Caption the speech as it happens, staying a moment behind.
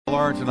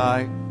learn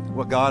tonight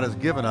what God has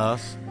given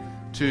us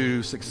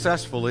to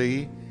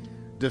successfully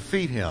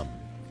defeat him.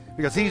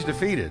 Because he's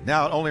defeated.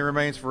 Now it only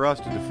remains for us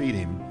to defeat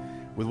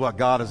him with what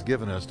God has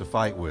given us to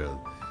fight with.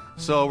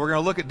 So we're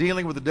going to look at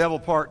dealing with the devil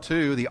part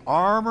 2, the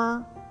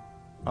armor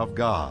of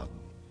God.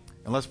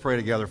 And let's pray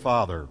together.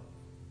 Father,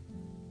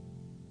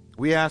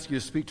 we ask you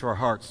to speak to our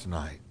hearts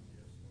tonight.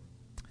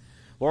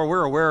 Lord,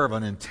 we're aware of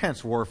an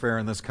intense warfare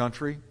in this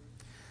country.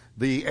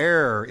 The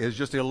air is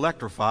just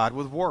electrified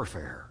with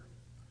warfare.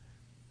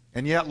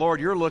 And yet, Lord,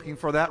 you're looking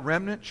for that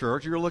remnant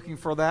church. You're looking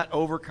for that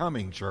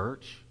overcoming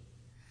church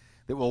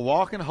that will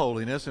walk in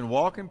holiness and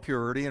walk in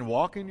purity and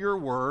walk in your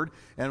word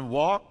and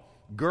walk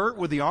girt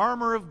with the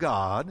armor of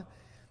God,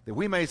 that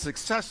we may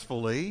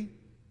successfully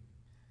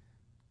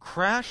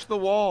crash the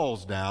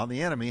walls down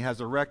the enemy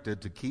has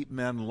erected to keep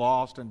men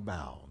lost and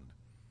bound.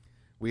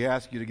 We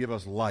ask you to give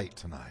us light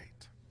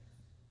tonight.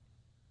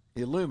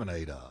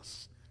 Illuminate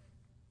us.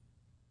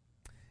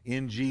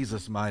 In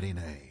Jesus' mighty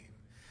name.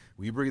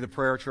 Will you breathe a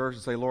prayer, church,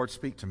 and say, Lord,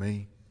 speak to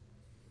me.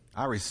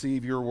 I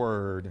receive your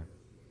word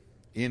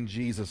in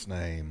Jesus'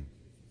 name.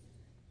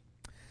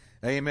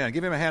 Amen.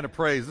 Give him a hand of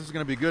praise. This is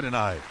going to be good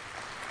tonight.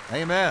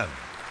 Amen.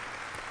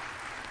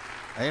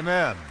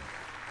 Amen.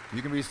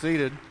 You can be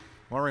seated.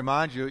 I want to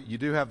remind you, you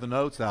do have the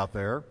notes out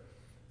there.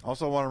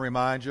 Also want to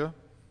remind you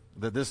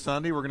that this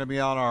Sunday we're going to be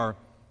on our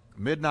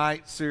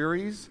Midnight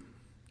series,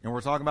 and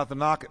we're talking about the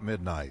knock at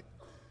midnight.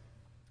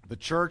 The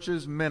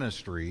church's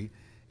ministry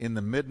in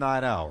the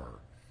midnight hour.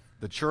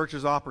 The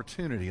church's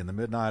opportunity in the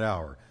midnight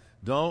hour.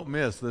 Don't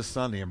miss this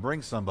Sunday and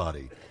bring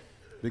somebody.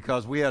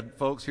 Because we had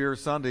folks here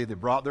Sunday that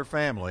brought their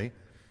family,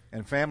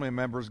 and family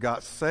members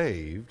got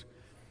saved.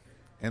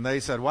 And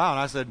they said, wow. And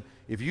I said,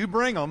 if you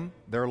bring them,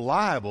 they're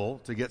liable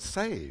to get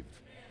saved.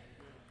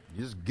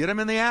 You just get them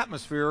in the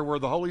atmosphere where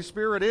the Holy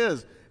Spirit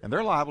is, and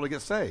they're liable to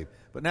get saved.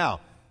 But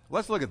now,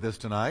 let's look at this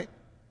tonight.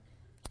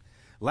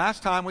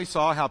 Last time we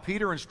saw how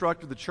Peter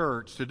instructed the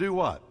church to do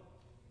what?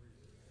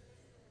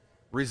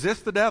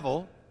 Resist the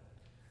devil,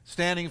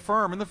 standing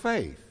firm in the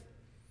faith.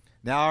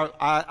 Now,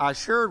 I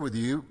shared with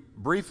you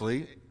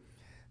briefly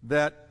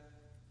that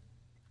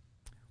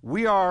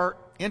we are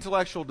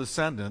intellectual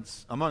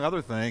descendants, among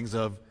other things,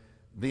 of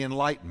the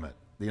Enlightenment.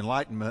 The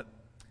Enlightenment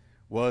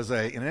was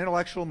an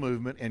intellectual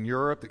movement in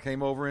Europe that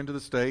came over into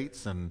the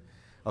States and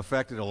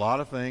affected a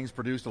lot of things,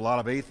 produced a lot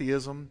of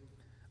atheism,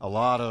 a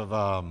lot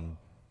of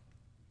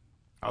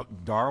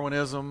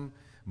Darwinism,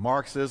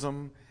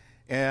 Marxism,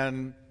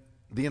 and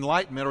the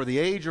Enlightenment, or the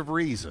Age of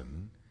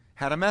Reason,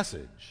 had a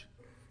message.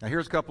 Now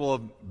here's a couple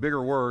of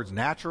bigger words,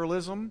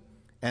 naturalism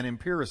and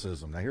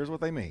empiricism. Now here's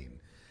what they mean.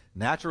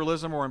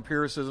 Naturalism or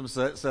empiricism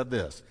said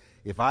this: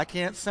 if I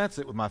can't sense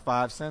it with my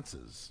 5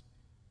 senses,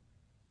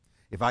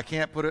 if I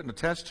can't put it in a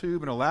test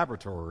tube in a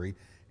laboratory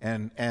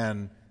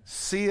and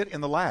see it in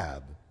the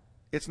lab,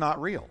 it's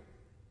not real.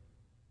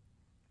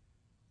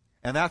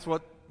 And that's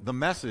what the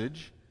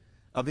message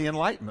of the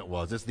Enlightenment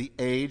was. It's the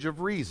Age of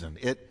Reason.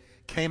 It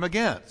came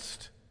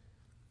against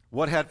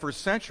what had for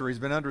centuries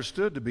been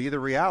understood to be the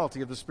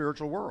reality of the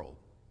spiritual world.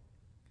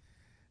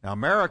 Now,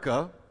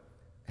 America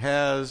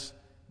has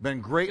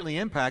been greatly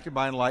impacted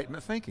by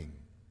Enlightenment thinking.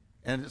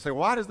 And say,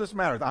 why does this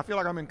matter? I feel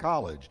like I'm in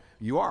college.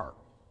 You are.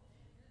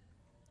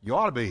 You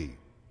ought to be.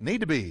 Need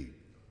to be.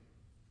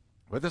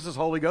 But this is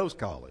Holy Ghost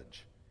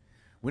college.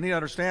 We need to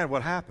understand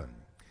what happened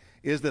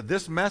is that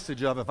this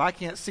message of if I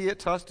can't see it,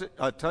 touch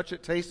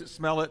it, taste it,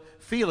 smell it,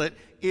 feel it,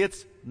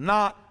 it's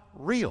not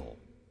real.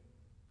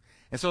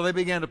 And so they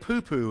began to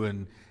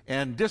poo-poo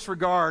and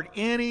disregard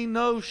any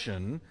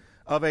notion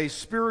of a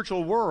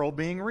spiritual world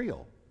being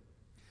real.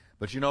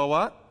 But you know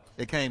what?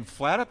 It came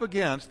flat up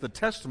against the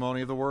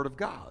testimony of the Word of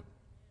God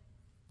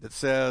that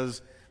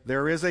says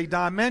there is a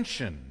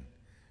dimension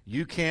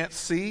you can't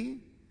see,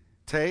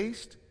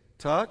 taste,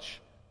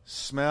 touch,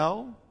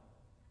 smell,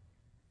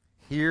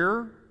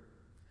 hear,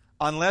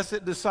 unless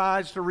it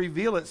decides to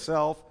reveal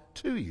itself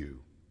to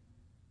you.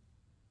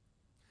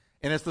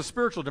 And it's the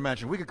spiritual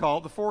dimension. We could call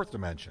it the 4th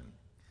dimension.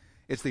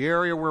 It's the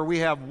area where we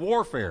have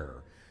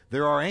warfare.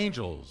 There are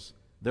angels.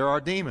 There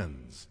are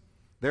demons.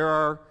 There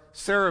are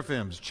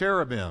seraphims,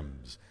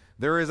 cherubims.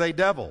 There is a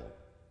devil.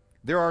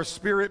 There are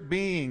spirit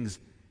beings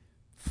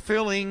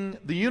filling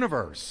the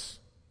universe.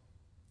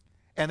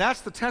 And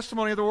that's the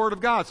testimony of the Word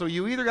of God. So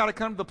you either got to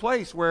come to the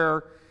place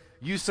where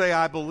you say,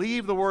 I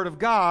believe the Word of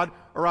God,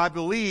 or I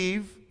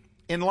believe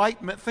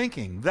Enlightenment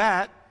thinking.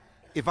 That,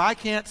 if I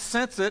can't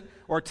sense it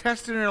or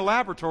test it in a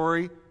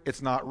laboratory,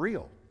 it's not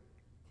real.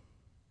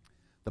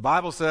 The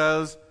Bible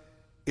says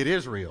it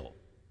is real.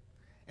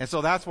 And so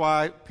that's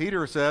why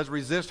Peter says,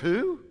 resist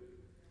who?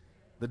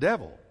 The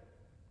devil.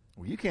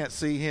 Well, you can't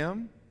see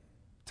him,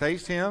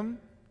 taste him,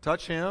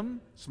 touch him,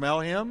 smell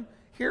him,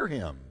 hear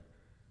him.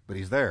 But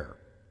he's there.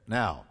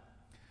 Now,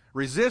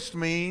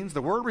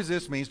 the word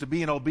resist means to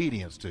be in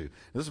obedience to.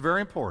 This is very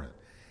important.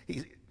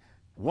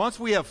 Once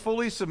we have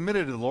fully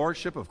submitted to the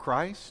lordship of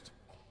Christ,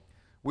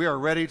 we are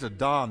ready to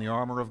don the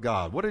armor of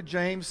God. What did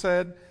James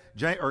say?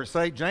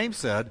 James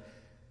said,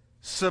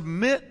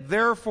 submit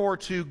therefore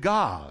to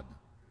God.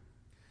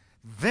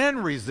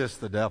 Then resist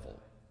the devil,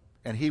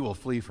 and he will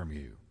flee from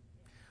you.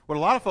 What a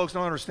lot of folks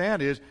don't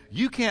understand is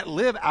you can't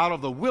live out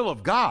of the will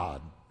of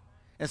God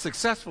and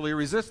successfully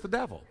resist the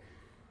devil.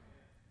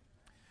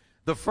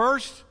 The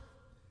first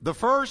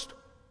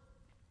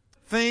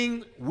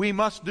thing we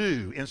must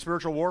do in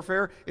spiritual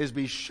warfare is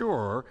be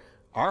sure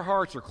our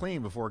hearts are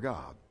clean before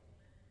God.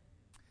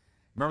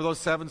 Remember those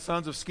 7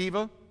 sons of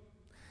Sceva?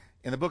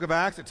 In the book of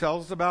Acts, it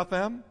tells us about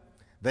them.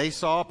 They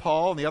saw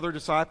Paul and the other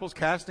disciples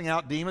casting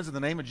out demons in the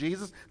name of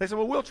Jesus. They said,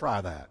 well, we'll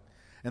try that.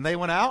 And they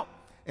went out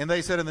and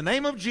they said, in the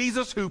name of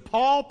Jesus, who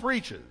Paul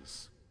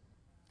preaches.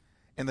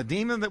 And the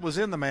demon that was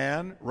in the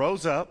man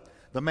rose up.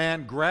 The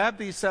man grabbed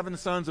these 7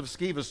 sons of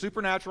Sceva,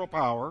 supernatural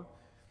power,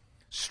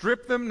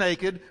 stripped them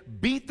naked,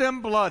 beat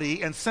them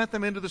bloody, and sent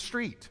them into the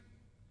street,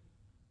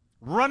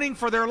 running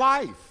for their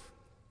life.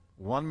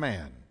 One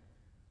man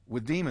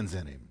with demons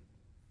in him.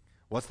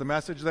 What's the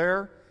message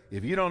there?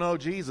 If you don't know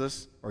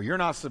Jesus or you're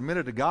not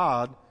submitted to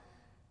God,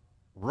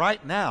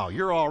 right now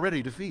you're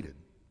already defeated.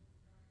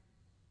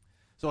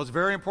 So it's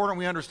very important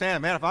we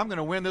understand, man, if I'm going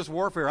to win this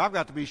warfare, I've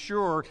got to be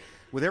sure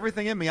with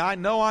everything in me, I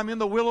know I'm in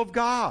the will of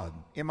God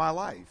in my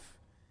life.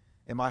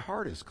 And my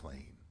heart is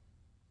clean.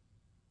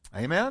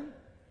 Amen?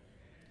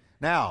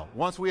 Now,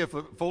 once we have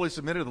fully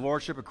submitted to the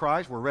Lordship of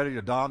Christ, we're ready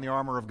to don the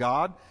armor of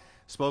God,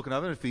 spoken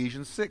of in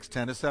Ephesians 6,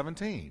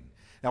 10-17.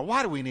 Now,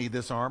 why do we need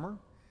this armor?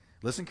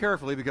 Listen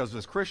carefully, because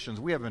as Christians,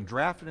 we have been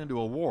drafted into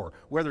a war,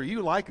 whether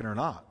you like it or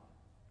not.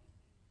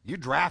 You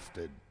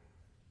drafted.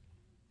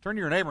 Turn to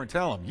your neighbor and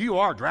tell him, you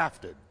are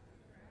drafted.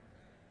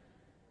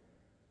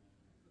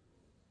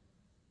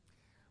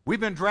 We've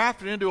been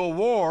drafted into a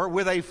war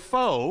with a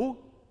foe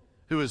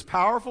who is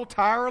powerful,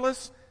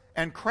 tireless,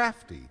 and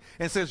crafty.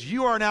 And since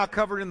you are now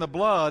covered in the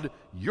blood,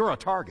 you're a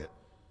target.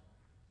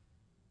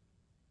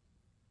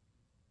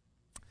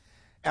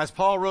 As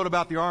Paul wrote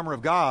about the armor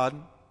of God,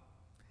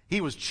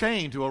 he was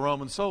chained to a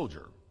Roman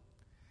soldier.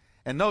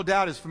 And no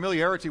doubt his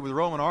familiarity with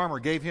Roman armor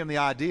gave him the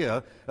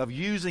idea of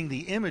using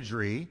the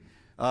imagery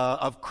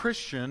of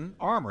Christian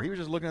armor. He was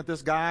just looking at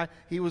this guy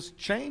he was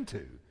chained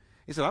to.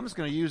 He said, I'm just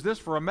going to use this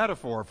for a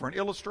metaphor, for an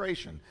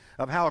illustration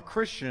of how a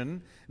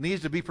Christian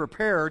needs to be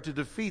prepared to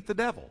defeat the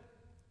devil.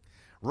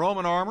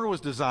 Roman armor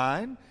was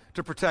designed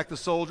to protect the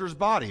soldier's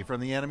body from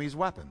the enemy's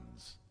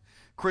weapons.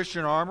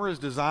 Christian armor is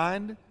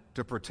designed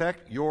to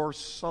protect your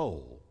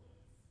soul.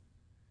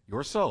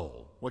 Your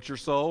soul. What's your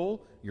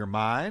soul? Your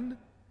mind,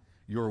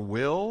 your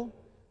will,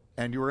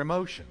 and your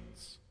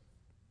emotions.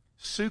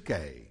 Suke,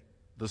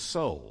 the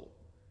soul.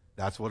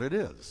 That's what it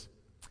is.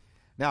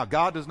 Now,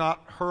 God does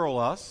not hurl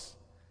us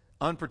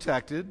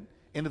unprotected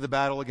into the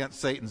battle against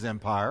Satan's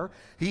empire.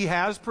 He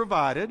has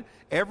provided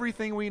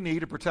everything we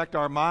need to protect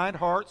our mind,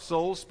 heart,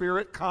 soul,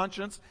 spirit,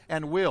 conscience,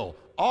 and will.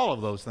 All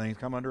of those things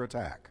come under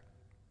attack.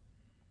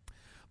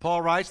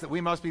 Paul writes that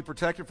we must be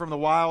protected from the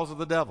wiles of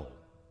the devil.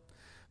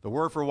 The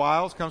word for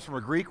wiles comes from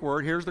a Greek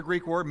word. Here's the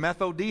Greek word,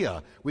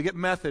 methodia. We get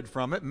method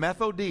from it.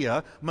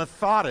 Methodia,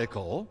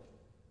 methodical.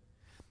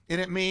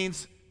 And it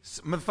means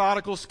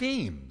methodical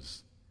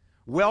schemes.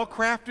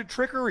 Well-crafted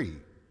trickery.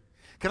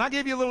 Can I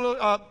give you a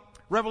little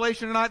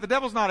revelation tonight? The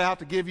devil's not out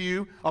to give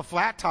you a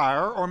flat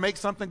tire or make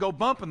something go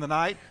bump in the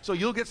night so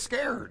you'll get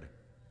scared.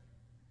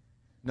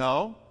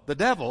 No, the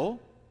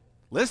devil,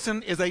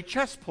 listen, is a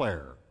chess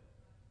player.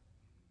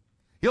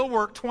 He'll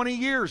work 20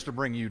 years to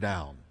bring you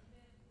down.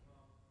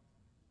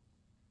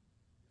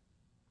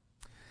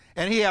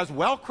 And he has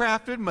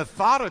well-crafted,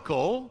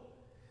 methodical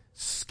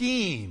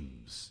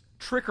schemes,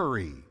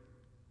 trickery.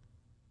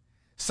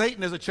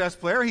 Satan is a chess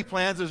player. He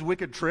plans his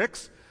wicked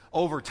tricks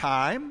over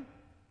time,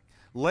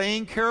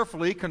 laying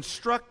carefully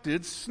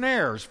constructed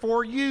snares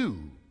for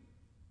you.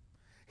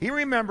 He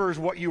remembers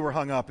what you were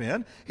hung up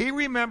in. He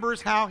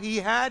remembers how he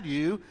had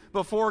you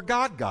before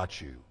God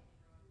got you.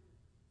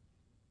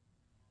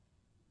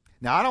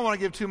 Now, I don't want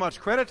to give too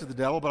much credit to the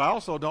devil, but I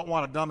also don't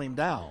want to dumb him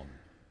down.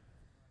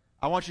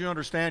 I want you to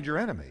understand your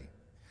enemy.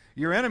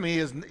 Your enemy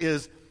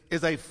is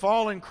a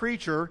fallen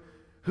creature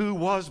who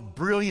was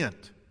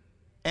brilliant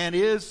and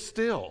is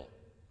still.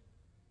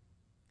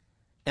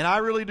 And I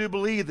really do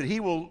believe that he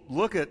will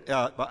look at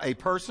a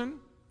person.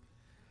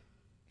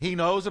 He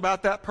knows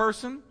about that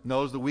person,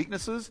 knows the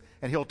weaknesses,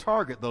 and he'll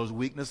target those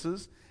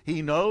weaknesses.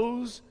 He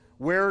knows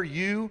where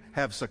you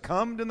have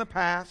succumbed in the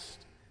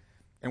past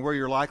and where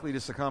you're likely to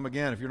succumb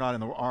again if you're not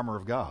in the armor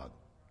of God.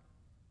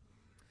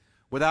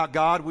 Without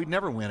God, we'd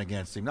never win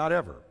against him, not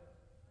ever.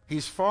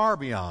 He's far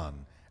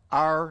beyond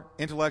our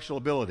intellectual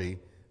ability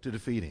to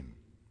defeat him.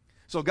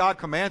 So God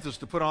commands us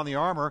to put on the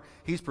armor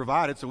he's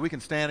provided so we can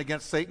stand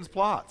against Satan's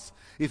plots.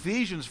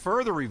 Ephesians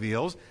further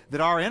reveals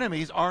that our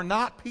enemies are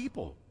not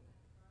people.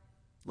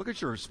 Look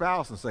at your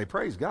spouse and say,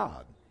 praise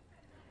God.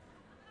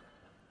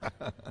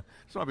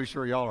 Just want to be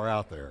sure y'all are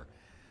out there.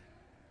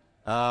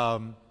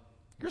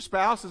 Your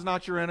spouse is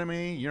not your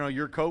enemy. You know,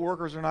 your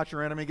coworkers are not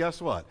your enemy.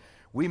 Guess what?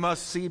 We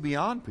must see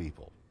beyond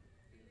people.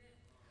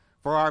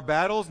 For our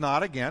battle's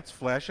not against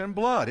flesh and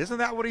blood. Isn't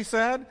that what he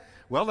said?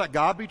 Well, let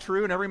God be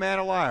true and every man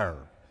a liar.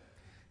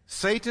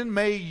 Satan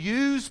may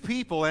use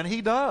people, and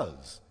he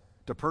does,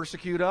 to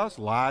persecute us,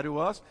 lie to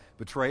us,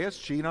 betray us,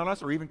 cheat on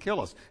us, or even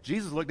kill us.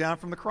 Jesus looked down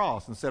from the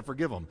cross and said,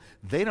 forgive them.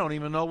 They don't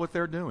even know what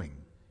they're doing.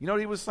 You know what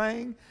he was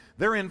saying?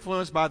 They're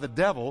influenced by the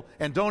devil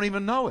and don't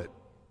even know it.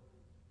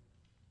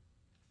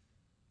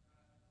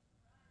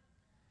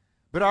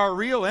 But our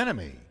real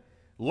enemy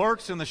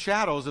lurks in the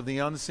shadows of the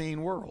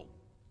unseen world,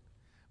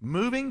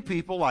 moving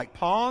people like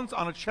pawns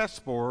on a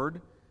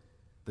chessboard,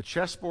 the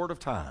chessboard of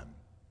time.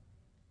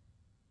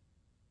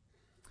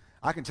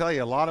 I can tell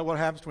you a lot of what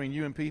happens between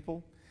you and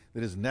people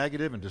that is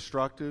negative and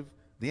destructive.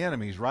 The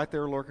enemy's right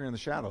there lurking in the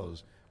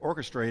shadows,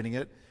 orchestrating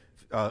it,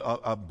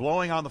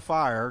 blowing on the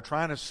fire,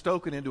 trying to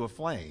stoke it into a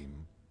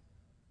flame.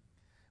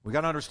 We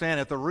got to understand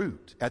at the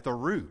root,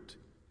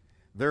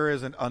 there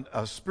is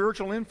a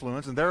spiritual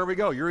influence, and there we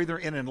go. You're either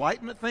in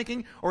enlightenment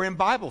thinking or in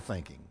Bible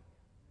thinking.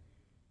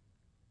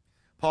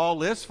 Paul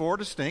lists 4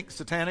 distinct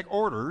satanic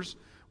orders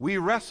we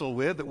wrestle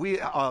with that we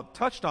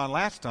touched on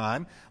last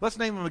time. Let's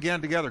name them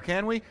again together,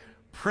 can we?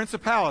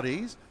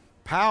 Principalities,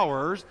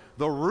 powers,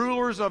 the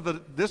rulers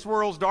of this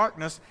world's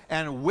darkness,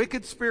 and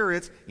wicked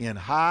spirits in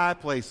high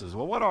places.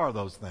 Well, what are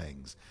those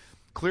things?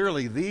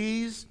 Clearly,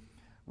 these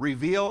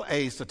reveal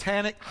a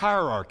satanic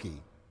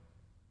hierarchy.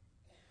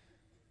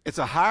 It's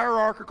a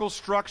hierarchical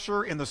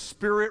structure in the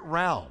spirit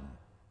realm.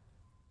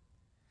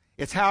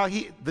 It's how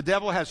the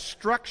devil has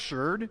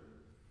structured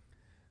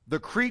the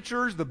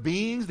creatures, the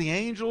beings, the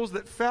angels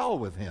that fell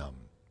with him.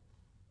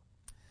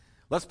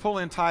 Let's pull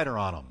in tighter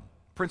on them.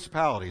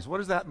 Principalities. What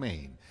does that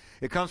mean?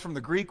 It comes from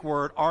the Greek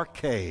word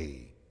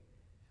arche,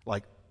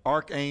 like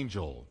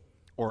archangel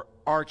or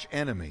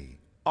archenemy,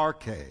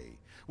 arche,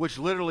 which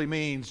literally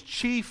means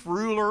chief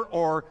ruler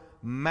or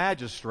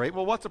magistrate.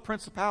 Well, what's a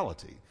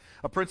principality?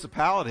 A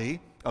principality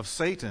of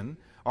Satan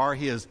are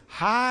his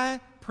high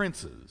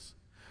princes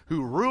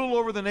who rule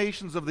over the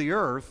nations of the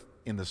earth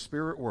in the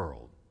spirit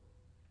world.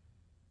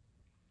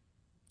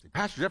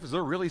 Pastor Jeff, is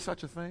there really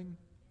such a thing?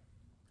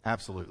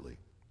 Absolutely.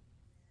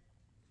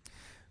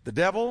 The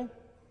devil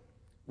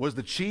was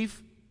the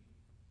chief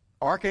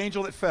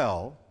archangel that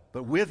fell,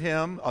 but with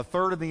him a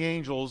third of the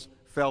angels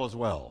fell as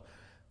well.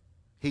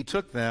 He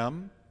took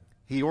them,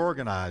 he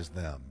organized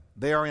them.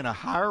 They are in a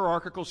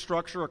hierarchical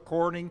structure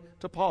according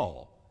to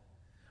Paul.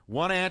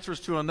 One answers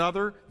to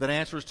another, that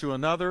answers to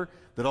another,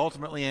 that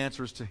ultimately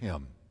answers to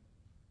him.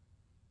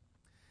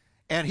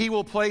 And he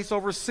will place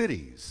over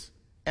cities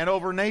and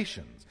over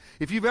nations.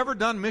 If you've ever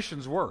done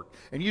missions work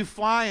and you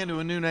fly into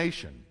a new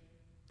nation,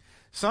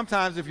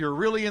 sometimes if you're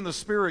really in the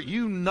Spirit,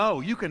 you know,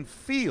 you can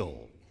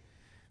feel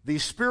the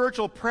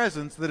spiritual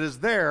presence that is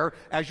there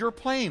as your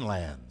plane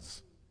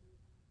lands.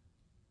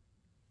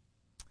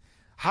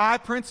 High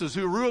princes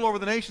who rule over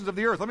the nations of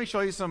the earth. Let me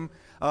show you some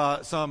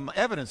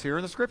evidence here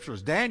in the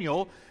Scriptures.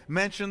 Daniel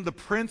mentioned the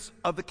prince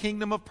of the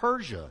kingdom of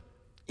Persia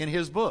in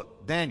his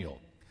book, Daniel,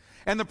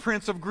 and the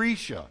prince of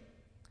Grecia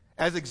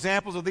as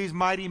examples of these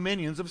mighty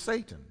minions of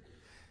Satan.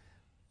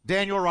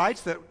 Daniel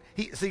writes that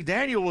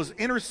Daniel was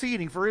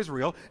interceding for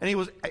Israel, and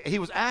he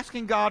was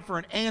asking God for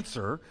an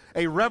answer,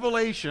 a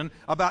revelation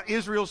about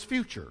Israel's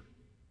future.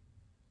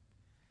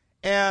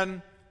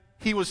 And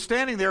he was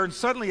standing there, and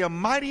suddenly a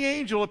mighty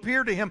angel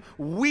appeared to him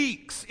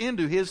weeks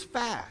into his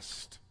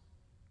fast.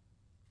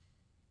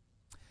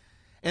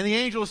 And the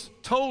angel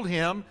told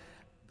him,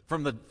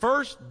 from the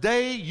first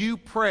day you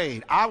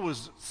prayed, I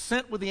was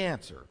sent with the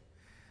answer.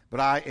 But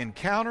I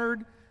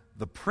encountered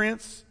the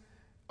prince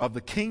of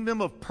the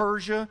kingdom of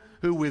Persia,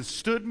 who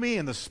withstood me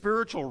in the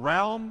spiritual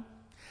realm,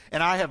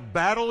 and I have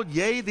battled,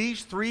 yea,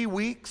 these 3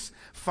 weeks.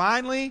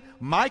 Finally,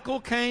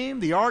 Michael came,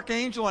 the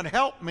archangel, and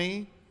helped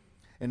me,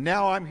 and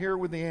now I'm here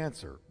with the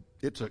answer.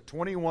 It took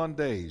 21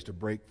 days to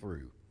break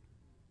through.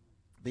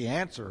 The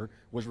answer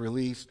was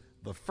released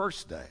the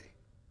first day.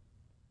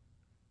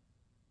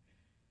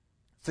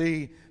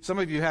 See, some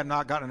of you have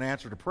not gotten an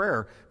answer to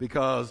prayer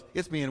because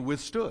it's being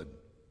withstood.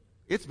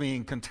 It's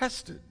being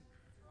contested.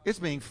 It's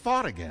being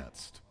fought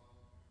against.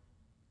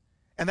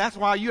 And that's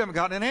why you haven't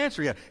gotten an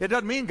answer yet. It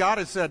doesn't mean God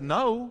has said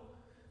no.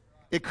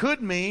 It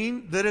could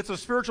mean that it's a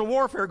spiritual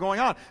warfare going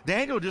on.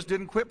 Daniel just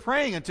didn't quit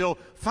praying until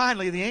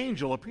finally the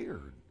angel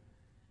appeared.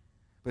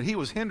 But he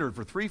was hindered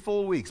for 3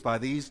 full weeks by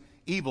these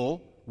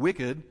evil,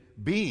 wicked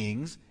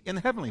beings in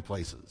the heavenly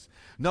places.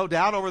 No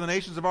doubt over the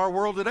nations of our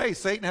world today,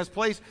 Satan has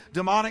placed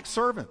demonic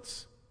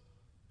servants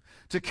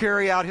to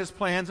carry out his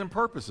plans and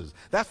purposes.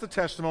 That's the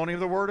testimony of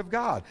the Word of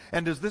God.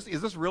 And is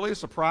this really a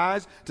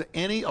surprise to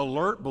any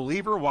alert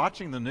believer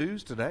watching the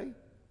news today?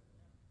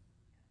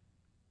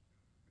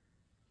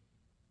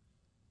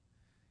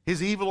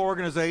 His evil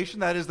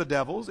organization, that is the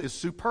devil's, is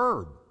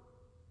superb.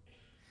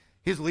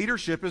 His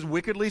leadership is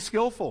wickedly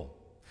skillful,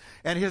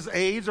 and his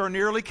aides are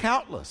nearly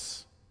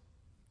countless.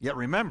 Yet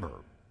remember,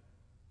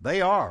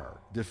 they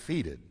are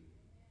defeated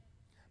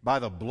by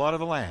the blood of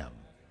the Lamb.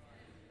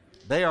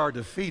 They are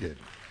defeated.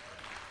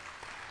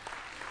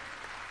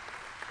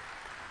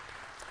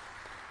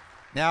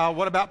 Now,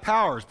 what about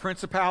powers?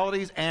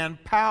 Principalities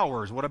and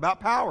powers. What about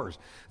powers?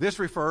 This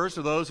refers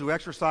to those who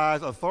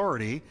exercise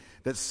authority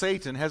that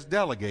Satan has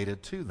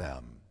delegated to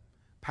them.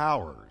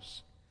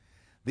 Powers.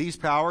 These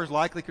powers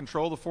likely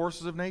control the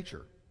forces of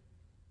nature.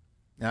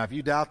 Now, if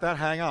you doubt that,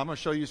 hang on. I'm going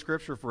to show you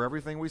scripture for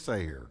everything we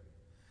say here.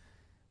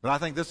 But I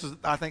think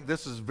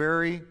this is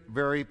very,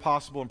 very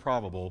possible and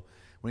probable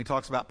when he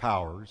talks about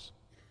powers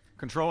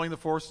controlling the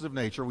forces of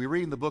nature. We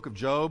read in the book of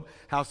Job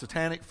how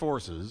satanic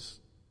forces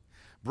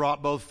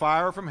brought both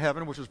fire from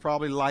heaven, which was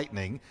probably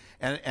lightning,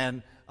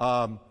 and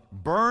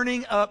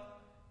burning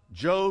up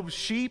Job's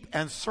sheep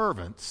and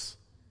servants,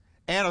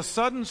 and a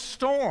sudden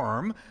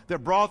storm that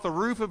brought the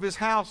roof of his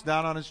house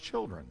down on his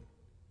children.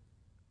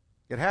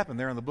 It happened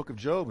there in the book of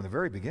Job in the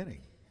very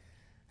beginning.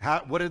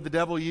 What did the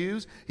devil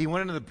use? He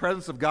went into the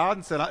presence of God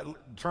and said,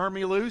 turn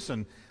me loose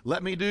and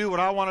let me do what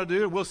I want to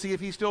do. We'll see if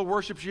he still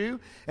worships you.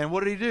 And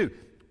what did he do?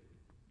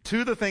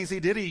 Two of the things he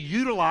did, he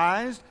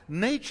utilized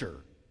nature.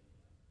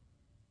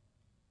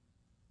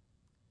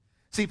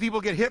 See,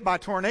 people get hit by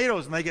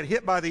tornadoes and they get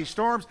hit by these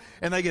storms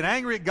and they get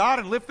angry at God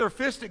and lift their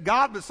fist at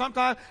God. But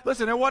sometimes,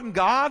 listen, it wasn't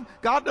God.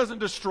 God doesn't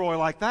destroy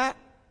like that.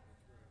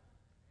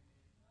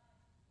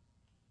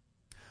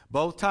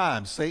 Both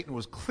times, Satan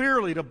was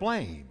clearly to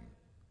blame.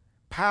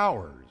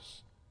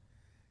 Powers.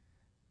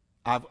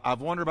 I've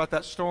wondered about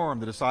that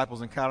storm the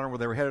disciples encountered where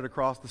they were headed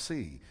across the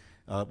sea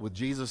with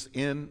Jesus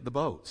in the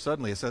boat.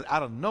 Suddenly, it says,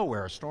 out of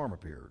nowhere, a storm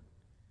appeared.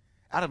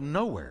 Out of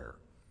nowhere.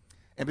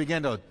 And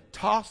began to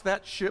toss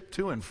that ship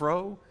to and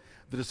fro.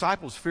 The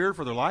disciples feared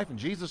for their life, and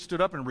Jesus stood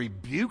up and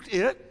rebuked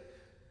it.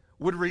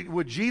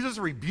 Would Jesus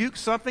rebuke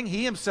something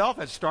he himself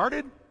had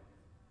started?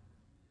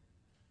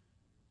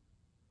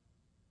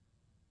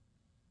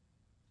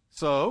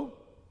 So,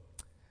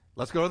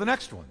 let's go to the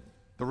next one.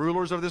 The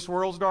rulers of this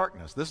world's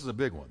darkness. This is a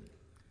big one.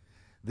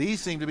 These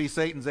seem to be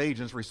Satan's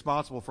agents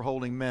responsible for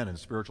holding men in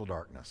spiritual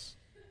darkness.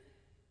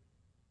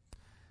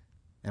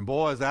 And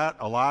boy, is that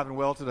alive and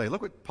well today.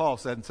 Look what Paul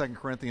said in 2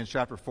 Corinthians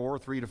chapter 4,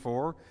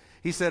 3-4.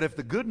 He said, if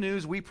the good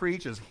news we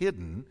preach is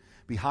hidden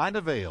behind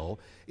a veil,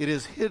 it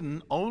is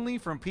hidden only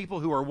from people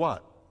who are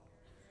what?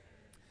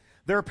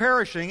 They're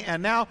perishing,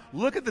 and now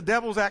look at the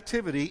devil's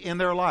activity in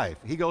their life.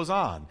 He goes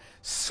on.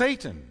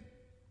 Satan,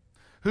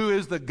 who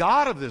is the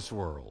god of this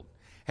world,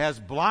 has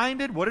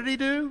blinded, what did he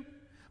do?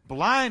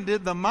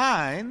 Blinded the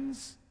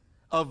minds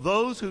of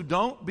those who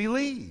don't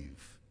believe.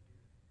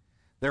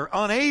 They're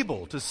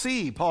unable to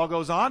see, Paul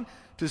goes on,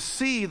 to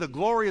see the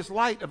glorious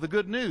light of the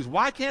good news.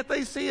 Why can't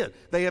they see it?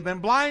 They have been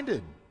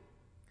blinded.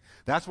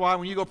 That's why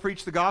when you go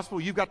preach the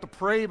gospel, you've got to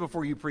pray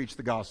before you preach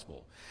the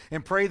gospel.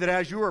 And pray that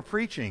as you are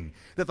preaching,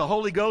 that the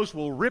Holy Ghost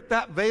will rip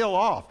that veil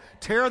off,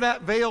 tear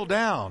that veil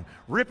down,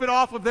 rip it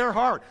off of their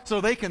heart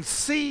so they can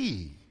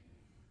see.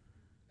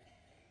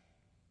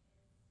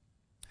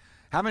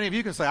 How many of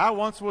you can say, I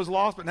once was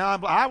lost, but now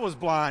I was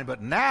blind,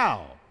 but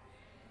now.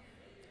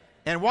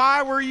 And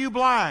why were you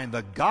blind?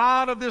 The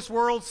god of this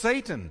world,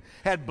 Satan,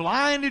 had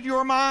blinded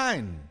your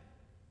mind.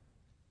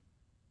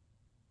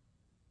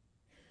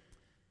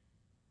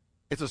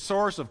 It's a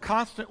source of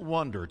constant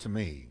wonder to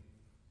me,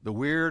 the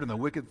weird and the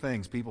wicked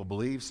things people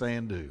believe, say,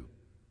 and do.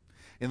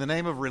 In the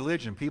name of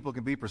religion, people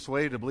can be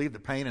persuaded to believe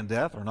that pain and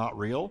death are not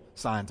real,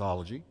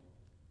 Scientology.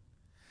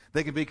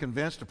 They can be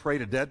convinced to pray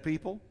to dead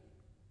people,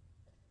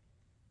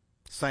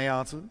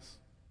 seances.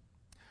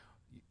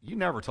 You're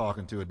never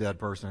talking to a dead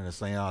person in a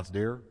seance,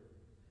 dear.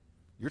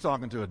 You're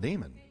talking to a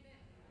demon.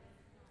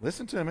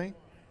 Listen to me.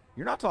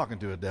 You're not talking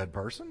to a dead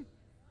person.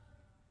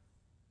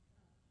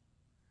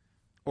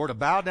 Or to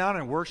bow down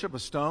and worship a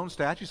stone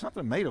statue,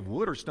 something made of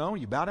wood or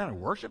stone, you bow down and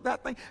worship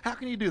that thing? How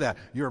can you do that?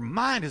 Your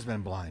mind has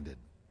been blinded.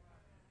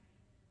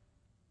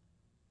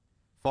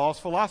 False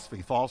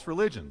philosophy, false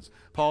religions.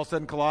 Paul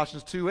said in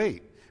Colossians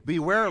 2:8,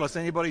 beware lest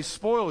anybody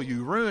spoil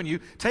you, ruin you,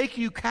 take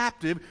you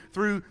captive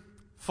through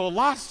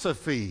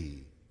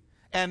philosophy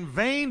and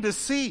vain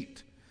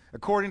deceit,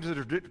 according to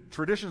the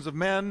traditions of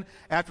men,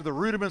 after the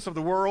rudiments of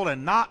the world,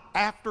 and not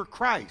after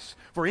Christ.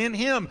 For in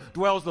him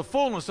dwells the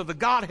fullness of the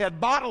Godhead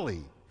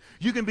bodily.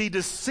 You can be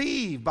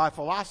deceived by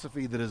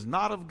philosophy that is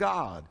not of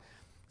God.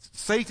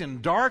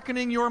 Satan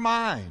darkening your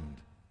mind.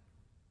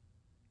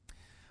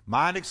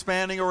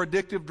 Mind-expanding or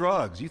addictive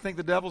drugs. You think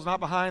the devil's not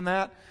behind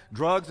that?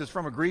 Drugs is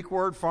from a Greek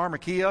word,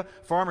 pharmakia.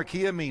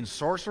 Pharmakia means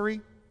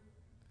sorcery.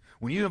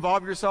 When you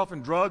involve yourself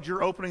in drugs,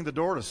 you're opening the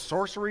door to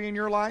sorcery in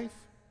your life.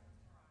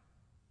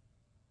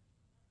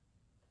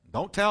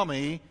 Don't tell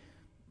me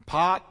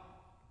pot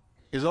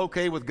is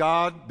okay with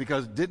God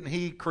because didn't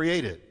he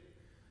create it?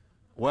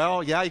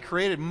 Well, yeah, he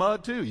created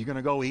mud too. You going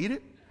to go eat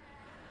it?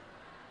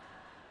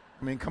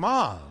 I mean, come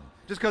on.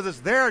 Just because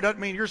it's there doesn't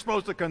mean you're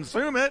supposed to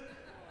consume it.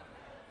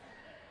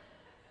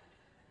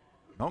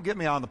 Don't get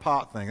me on the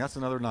pot thing. That's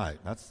another night.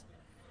 That's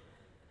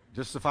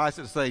just suffice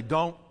it to say,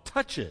 don't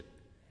touch it.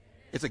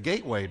 It's a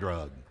gateway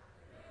drug.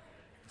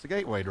 It's a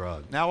gateway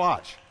drug. Now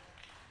watch.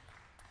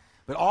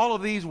 But all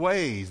of these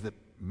ways that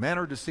men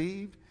are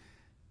deceived,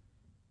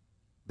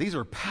 these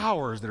are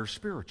powers that are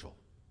spiritual.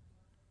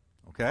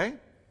 Okay?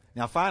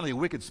 Now finally,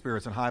 wicked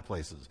spirits in high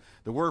places.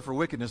 The word for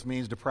wickedness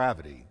means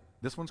depravity.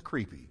 This one's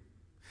creepy.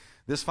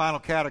 This final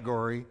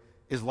category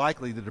is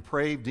likely the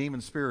depraved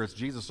demon spirits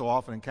Jesus so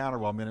often encountered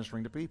while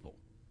ministering to people.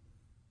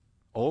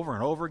 Over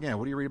and over again,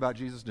 what do you read about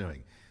Jesus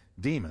doing?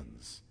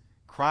 Demons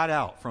cried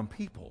out from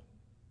people,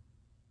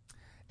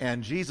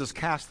 and Jesus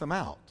cast them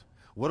out.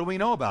 What do we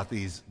know about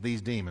these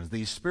demons?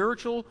 This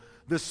spiritual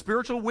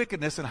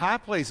wickedness in high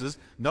places,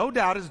 no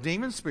doubt, is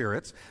demon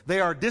spirits. They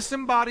are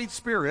disembodied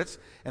spirits,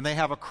 and they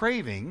have a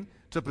craving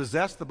to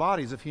possess the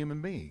bodies of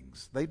human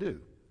beings. They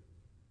do.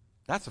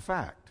 That's a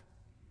fact.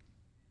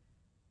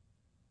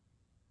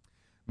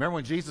 Remember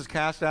when Jesus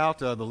cast out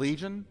the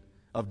legion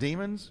of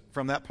demons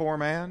from that poor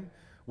man?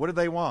 What did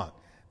they want?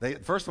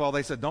 First of all,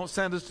 they said, don't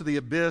send us to the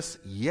abyss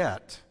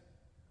yet.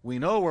 We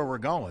know where we're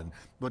going,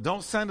 but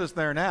don't send us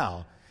there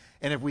now.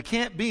 And if we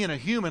can't be in a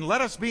human,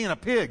 let us be in a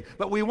pig.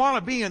 But we want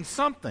to be in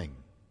something.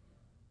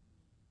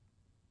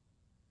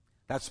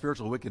 That's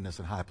spiritual wickedness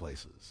in high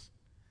places.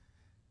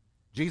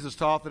 Jesus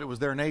taught that it was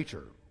their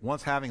nature.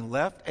 Once having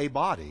left a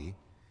body,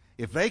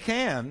 if they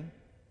can,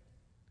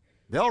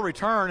 they'll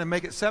return and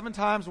make it 7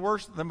 times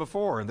worse than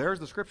before. And there's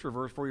the scripture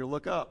verse for you to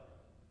look up.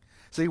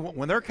 See,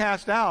 when they're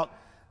cast out,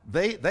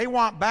 they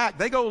want back.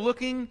 They go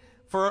looking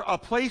for a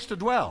place to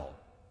dwell.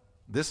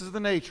 This is the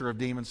nature of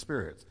demon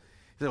spirits.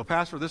 You say, well,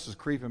 Pastor, this is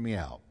creeping me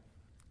out.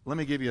 Let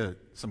me give you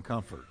some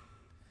comfort.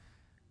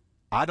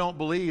 I don't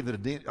believe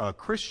that a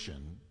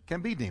Christian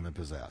can be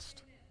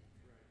demon-possessed.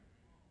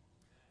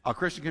 A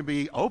Christian can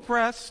be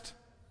oppressed,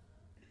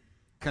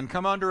 can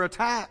come under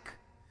attack.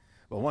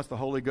 But once the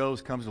Holy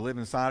Ghost comes to live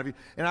inside of you,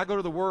 and I go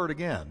to the Word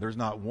again, there's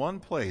not one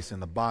place in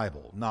the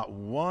Bible, not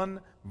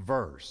one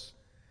verse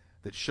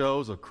that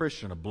shows a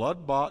Christian, a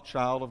blood-bought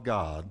child of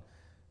God,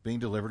 being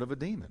delivered of a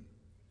demon.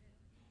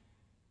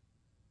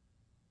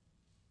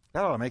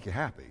 That ought to make you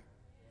happy.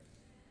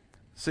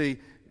 See,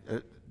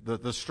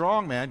 the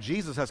strong man,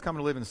 Jesus, has come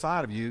to live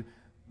inside of you.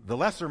 The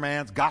lesser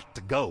man's got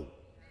to go.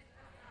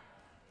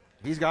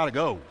 He's got to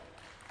go.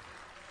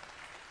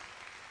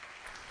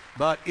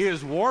 But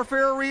is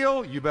warfare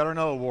real? You better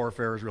know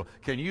warfare is real.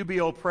 Can you be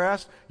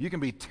oppressed? You can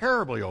be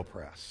terribly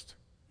oppressed,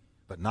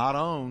 but not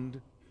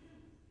owned.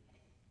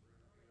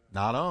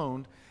 Not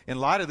owned. In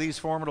light of these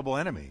formidable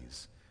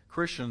enemies,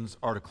 Christians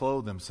are to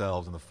clothe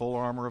themselves in the full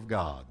armor of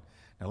God.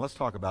 Now let's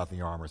talk about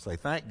the armor. Say,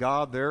 thank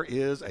God there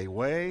is a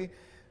way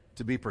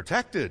to be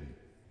protected.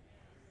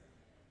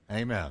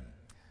 Amen.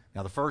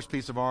 Now the first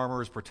piece of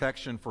armor is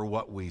protection for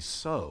what we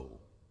sow.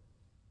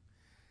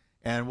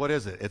 And what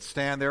is it? It's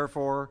stand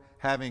therefore,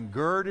 having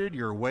girded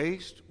your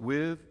waist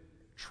with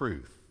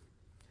truth.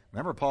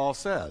 Remember Paul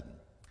said,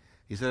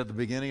 he said at the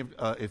beginning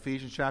of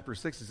Ephesians chapter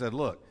 6, he said,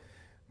 look,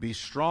 be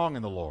strong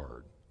in the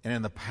Lord and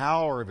in the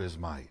power of his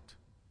might.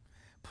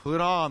 Put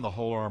on the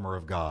whole armor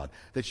of God,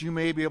 that you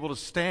may be able to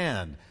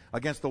stand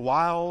against the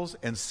wiles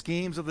and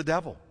schemes of the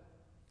devil.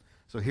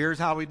 So here's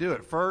how we do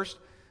it. First,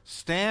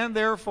 stand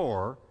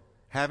therefore,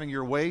 having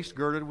your waist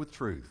girded with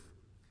truth.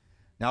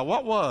 Now,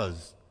 what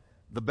was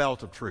the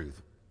belt of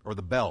truth, or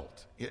the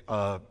belt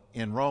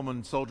in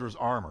Roman soldiers'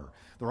 armor?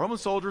 The Roman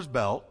soldiers'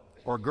 belt,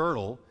 or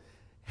girdle,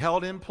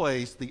 held in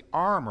place the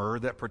armor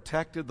that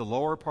protected the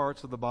lower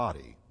parts of the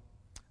body,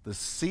 the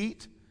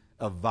seat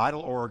of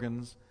vital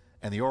organs,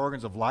 and the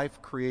organs of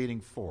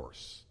life-creating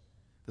force.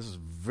 This is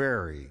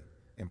very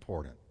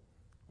important.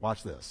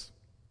 Watch this.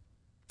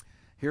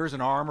 Here's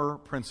an armor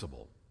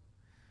principle.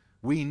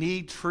 We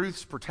need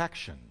truth's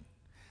protection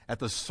at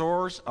the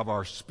source of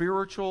our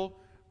spiritual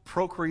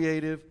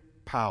procreative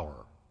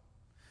power,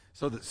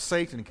 so that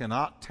Satan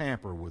cannot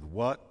tamper with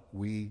what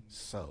we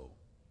sow.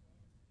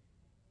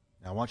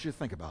 Now, I want you to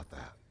think about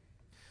that,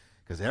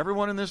 because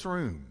everyone in this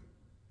room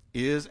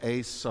is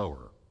a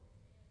sower.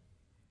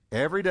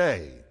 Every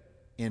day,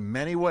 in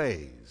many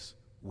ways,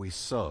 we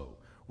sow.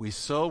 We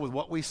sow with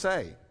what we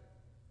say.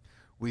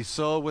 We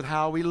sow with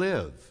how we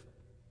live.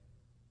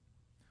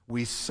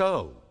 We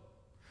sow.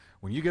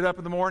 When you get up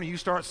in the morning, you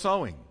start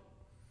sowing.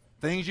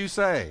 Things you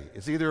say,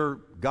 it's either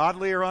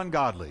godly or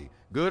ungodly,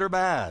 good or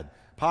bad,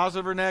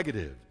 positive or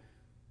negative.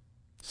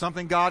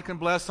 Something God can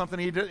bless, something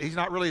he's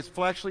not really, it's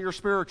fleshly or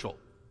spiritual.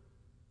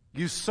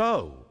 You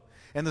sow,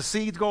 and the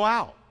seeds go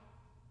out.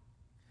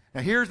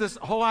 Now here's this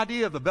whole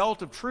idea of the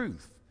belt of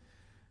truth,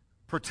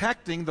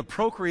 protecting the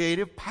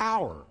procreative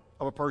power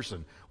of a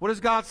person. What is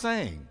God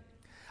saying?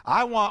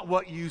 I want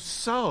what you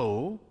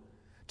sow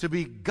to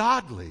be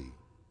godly.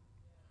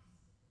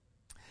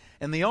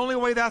 And the only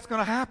way that's going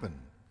to happen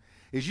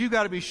is you've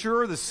got to be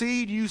sure the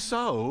seed you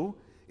sow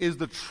is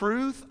the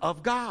truth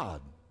of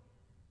God.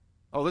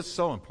 Oh, this is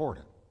so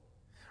important.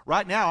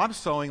 Right now, I'm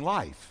sowing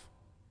life.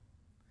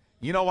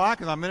 You know why?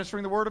 Because I'm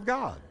ministering the Word of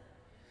God.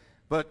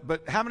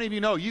 But how many of you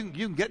know you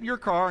can get in your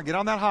car and get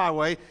on that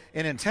highway,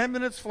 and in 10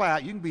 minutes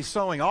flat, you can be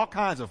sowing all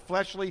kinds of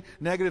fleshly,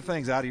 negative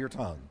things out of your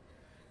tongue?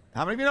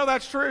 How many of you know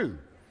that's true?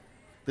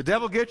 The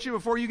devil gets you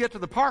before you get to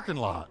the parking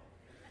lot.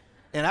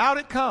 And out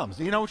it comes.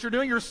 You know what you're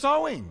doing? You're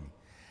sowing.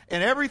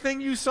 And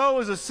everything you sow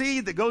is a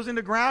seed that goes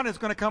into ground and it's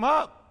going to come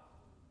up.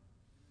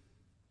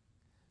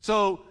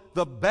 So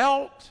the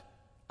belt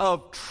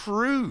of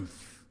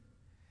truth,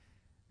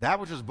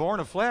 that which is born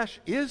of flesh,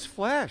 is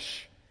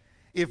flesh.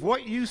 If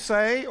what you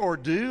say or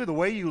do, the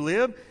way you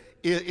live,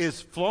 is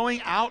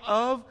flowing out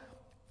of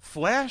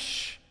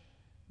flesh,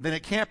 then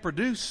it can't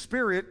produce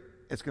spirit.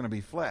 It's going to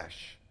be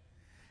flesh.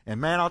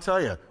 And man, I'll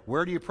tell you,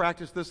 where do you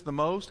practice this the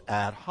most?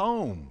 At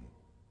home.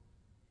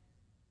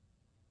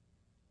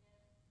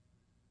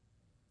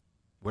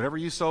 Whatever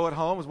you sow at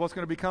home is what's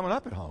going to be coming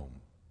up at home.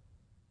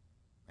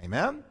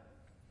 Amen?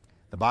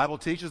 The Bible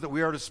teaches that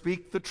we are to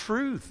speak the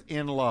truth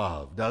in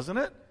love, doesn't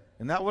it?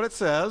 Isn't that what it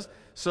says?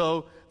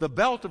 So the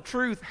belt of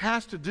truth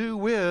has to do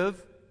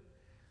with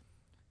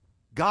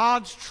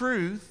God's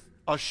truth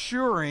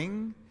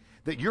assuring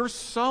that your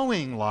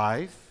sowing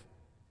life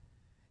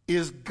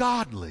is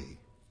godly.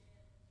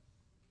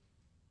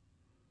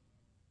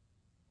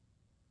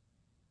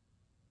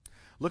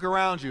 Look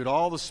around you at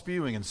all the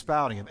spewing and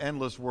spouting of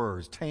endless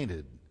words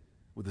tainted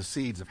with the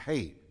seeds of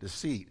hate,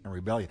 deceit, and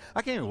rebellion.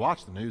 I can't even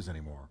watch the news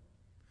anymore.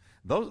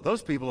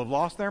 Those people have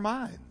lost their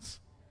minds.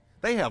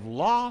 They have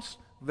lost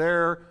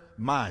their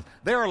minds.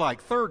 They are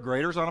like third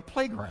graders on a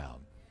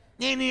playground.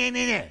 Nah, nah,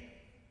 nah, nah.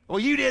 Well,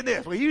 you did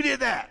this. Well, you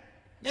did that.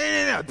 Nah,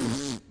 nah,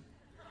 nah.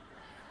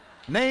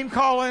 Name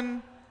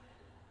calling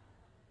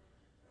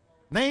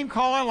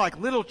like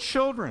little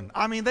children.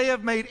 I mean, they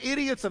have made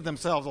idiots of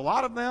themselves, a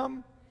lot of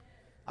them.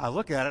 I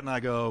look at it and I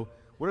go,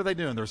 what are they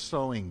doing? They're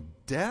sowing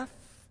death.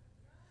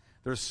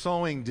 They're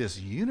sowing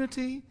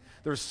disunity.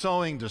 They're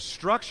sowing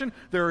destruction.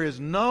 There is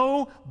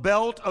no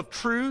belt of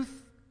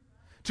truth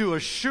to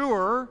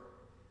assure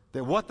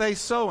that what they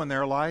sow in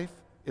their life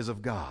is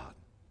of God.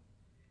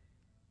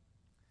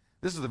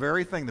 This is the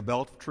very thing the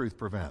belt of truth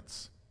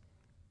prevents.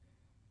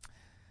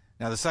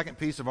 Now, the second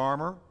piece of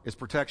armor is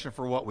protection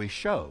for what we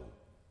show.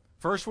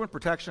 First one,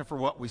 protection for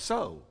what we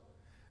sow.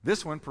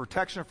 This one,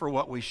 protection for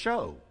what we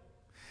show.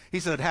 He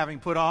said, having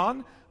put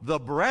on the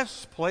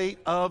breastplate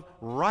of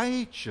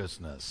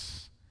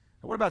righteousness.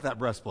 Now, what about that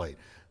breastplate?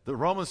 The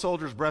Roman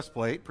soldier's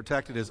breastplate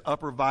protected his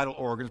upper vital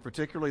organs,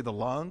 particularly the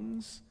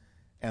lungs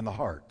and the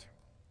heart.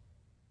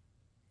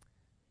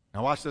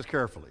 Now watch this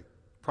carefully.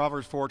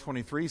 Proverbs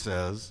 4:23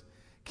 says,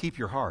 keep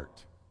your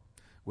heart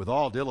with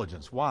all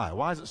diligence. Why?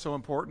 Why is it so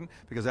important?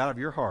 Because out of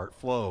your heart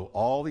flow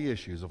all the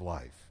issues of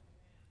life.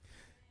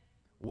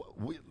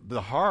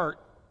 The heart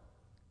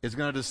is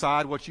going to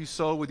decide what you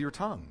sow with your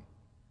tongue.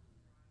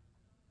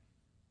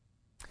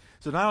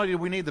 So not only do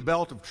we need the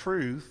belt of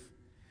truth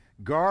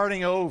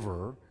guarding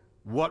over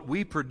what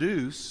we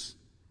produce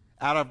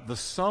out of the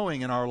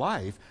sowing in our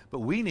life, but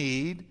we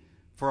need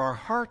for our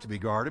heart to be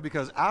guarded,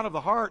 because out of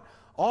the heart,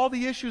 all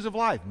the issues of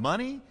life,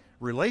 money,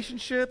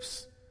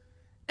 relationships,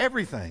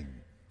 everything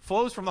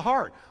flows from the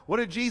heart. What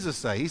did Jesus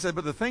say? He said,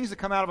 but the things that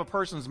come out of a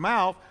person's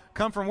mouth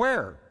come from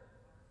where?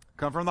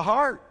 Come from the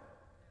heart.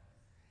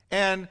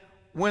 And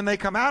when they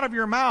come out of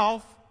your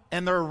mouth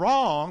and they're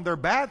wrong, they're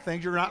bad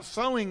things, you're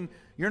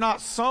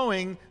not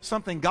sowing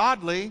something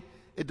godly,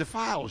 it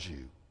defiles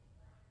you.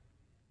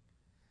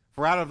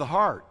 For out of the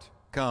heart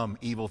come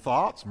evil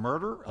thoughts,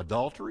 murder,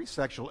 adultery,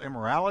 sexual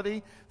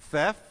immorality,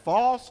 theft,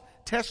 false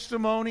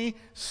testimony,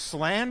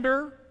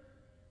 slander.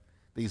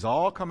 These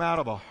all come out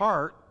of a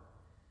heart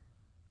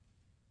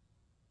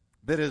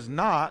that is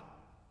not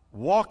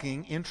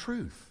walking in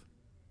truth.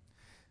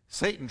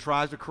 Satan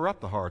tries to corrupt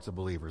the hearts of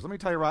believers. Let me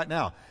tell you right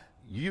now,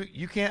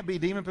 you can't be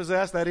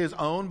demon-possessed, that is,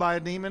 owned by a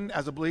demon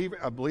as a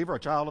believer, a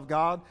child of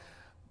God.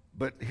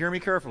 But hear me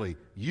carefully,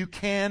 you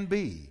can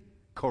be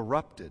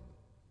corrupted.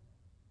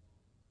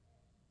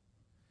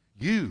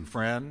 You,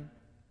 friend,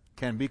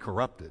 can be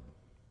corrupted.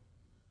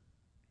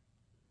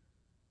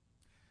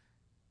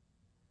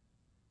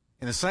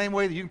 In the same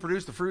way that you can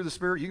produce the fruit of the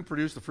Spirit, you can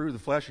produce the fruit of the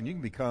flesh, and you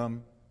can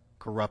become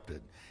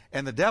corrupted.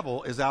 And the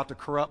devil is out to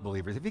corrupt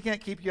believers. If he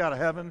can't keep you out of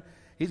heaven,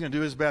 he's going to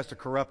do his best to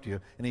corrupt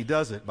you, and he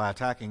does it by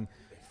attacking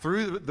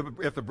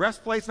if the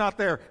breastplate's not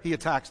there, he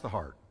attacks the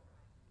heart.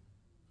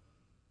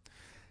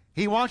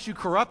 He wants you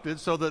corrupted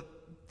so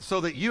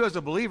that you as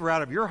a believer,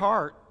 out of your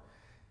heart,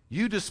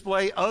 you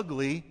display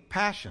ugly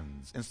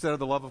passions instead of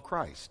the love of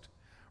Christ.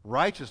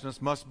 Righteousness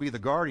must be the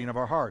guardian of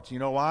our hearts. You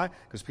know why?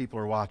 Because people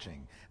are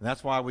watching. And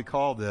that's why we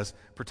call this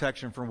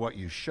protection from what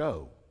you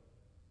show.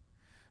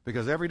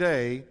 Because every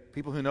day,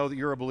 people who know that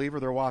you're a believer,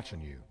 they're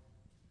watching you.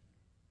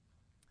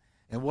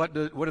 And what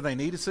do they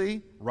need to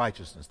see?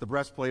 Righteousness, the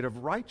breastplate of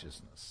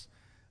righteousness.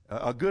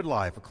 A good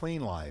life, a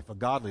clean life, a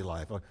godly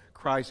life, a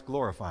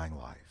Christ-glorifying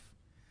life.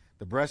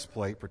 The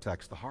breastplate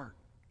protects the heart.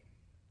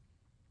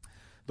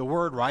 The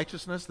word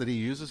righteousness that he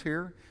uses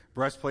here,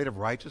 breastplate of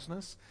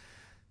righteousness,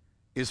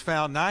 is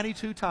found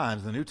 92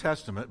 times in the New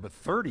Testament, but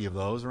 30 of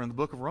those are in the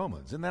book of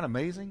Romans. Isn't that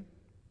amazing?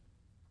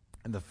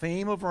 And the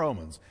theme of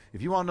Romans,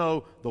 if you want to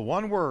know the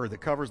one word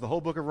that covers the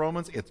whole book of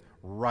Romans, it's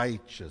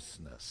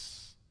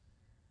righteousness.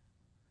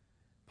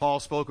 Paul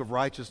spoke of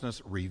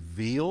righteousness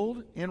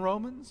revealed in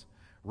Romans,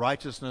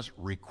 righteousness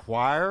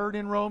required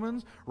in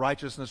Romans,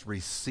 righteousness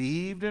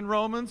received in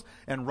Romans,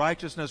 and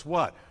righteousness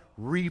what?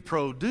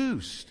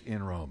 Reproduced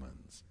in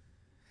Romans.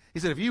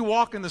 He said, if you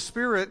walk in the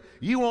Spirit,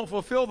 you won't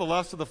fulfill the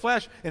lust of the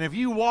flesh. And if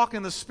you walk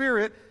in the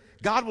Spirit,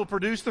 God will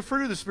produce the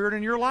fruit of the Spirit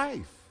in your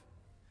life.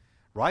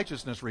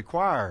 Righteousness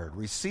required,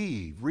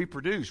 received,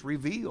 reproduced,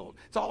 revealed.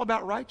 It's all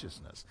about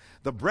righteousness.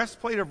 The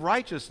breastplate of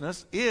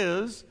righteousness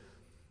is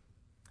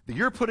That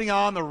you're putting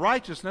on the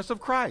righteousness of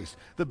Christ.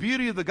 The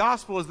beauty of the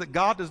gospel is that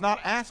God does not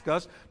ask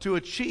us to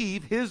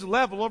achieve his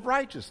level of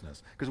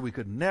righteousness, because we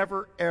could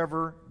never,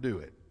 ever do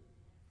it.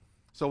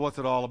 So what's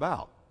it all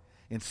about?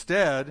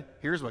 Instead,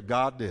 here's what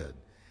God did.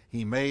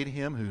 He made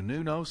him who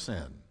knew no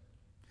sin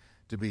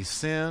to be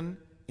sin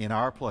in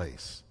our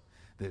place,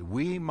 that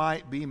we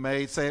might be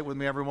made, say it with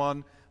me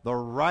everyone, the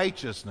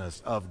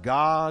righteousness of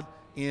God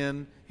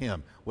in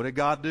him. What did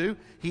God do?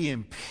 He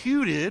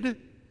imputed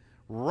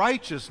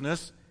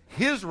righteousness,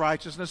 his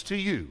righteousness, to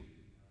you.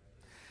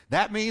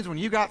 That means when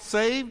you got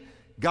saved,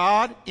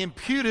 God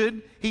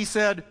imputed, he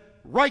said,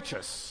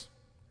 righteous,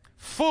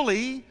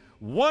 fully,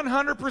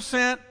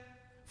 100%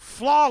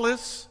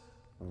 flawless,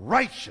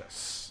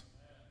 righteous.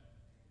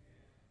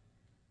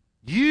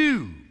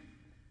 You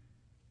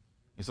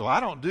say, well, I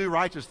don't do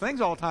righteous things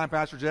all the time,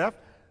 Pastor Jeff.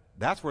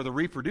 That's where the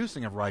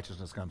reproducing of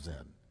righteousness comes in.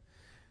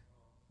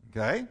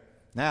 Okay?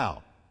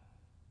 Now,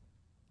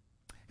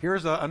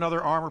 here's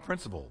another armor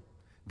principle.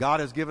 God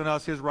has given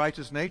us his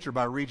righteous nature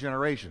by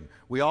regeneration.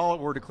 We all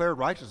were declared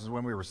righteous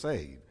when we were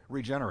saved,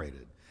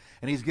 regenerated.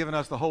 And he's given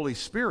us the Holy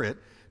Spirit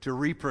to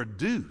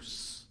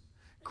reproduce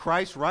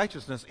Christ's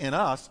righteousness in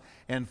us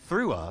and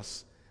through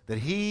us,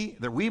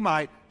 that we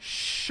might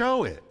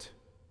show it,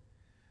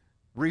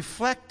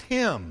 reflect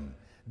him,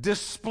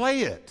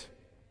 display it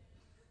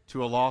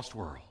to a lost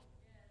world.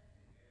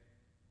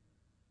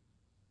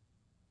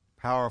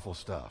 Powerful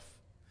stuff.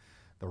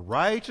 The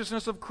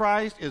righteousness of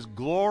Christ is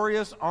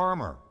glorious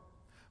armor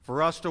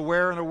for us to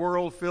wear in a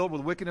world filled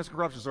with wickedness and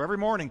corruption. So every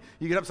morning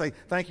you get up and say,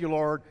 thank you,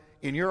 Lord.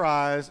 In your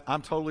eyes,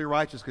 I'm totally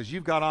righteous because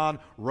you've got on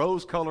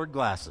rose-colored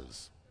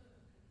glasses.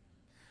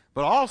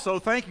 But also,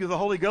 thank you, the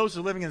Holy Ghost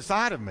is living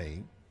inside of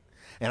me.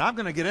 And I'm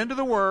going to get into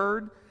the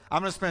Word.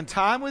 I'm going to spend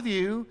time with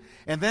you.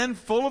 And then,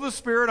 full of the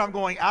Spirit, I'm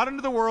going out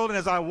into the world. And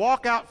as I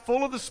walk out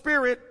full of the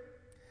Spirit,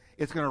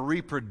 it's going to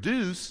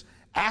reproduce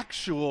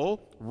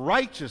actual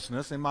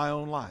righteousness in my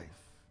own life.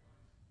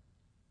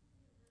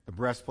 The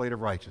breastplate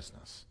of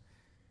righteousness.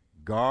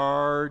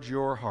 Guard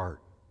your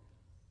heart.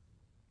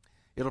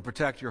 It'll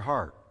protect your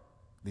heart,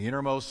 the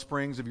innermost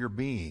springs of your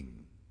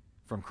being,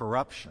 from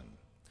corruption.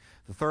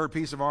 The third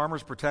piece of armor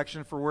is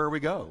protection for where we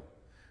go.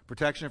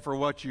 Protection for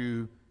what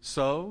you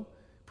sow,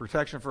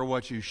 protection for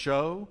what you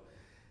show,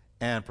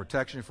 and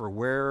protection for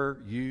where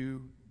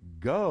you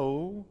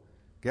go.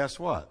 Guess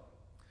what?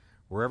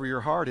 Wherever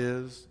your heart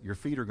is, your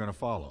feet are going to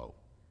follow.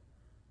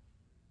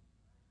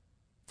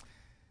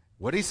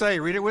 What did he say?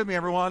 Read it with me,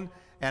 everyone.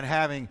 And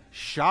having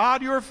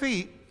shod your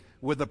feet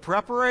with the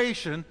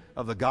preparation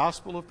of the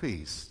gospel of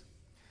peace.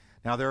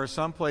 Now, there are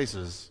some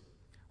places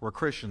where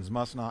Christians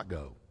must not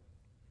go.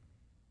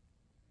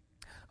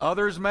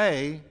 Others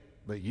may,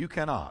 but you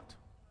cannot.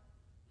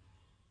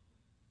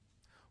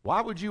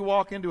 Why would you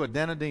walk into a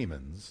den of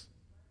demons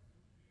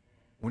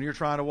when you're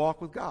trying to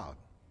walk with God?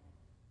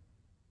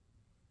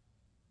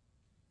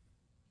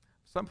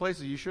 Some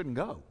places you shouldn't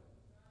go.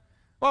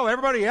 Well,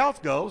 everybody else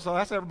goes, so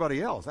that's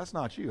everybody else. That's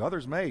not you.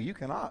 Others may, you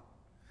cannot.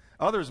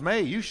 Others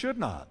may, you should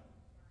not.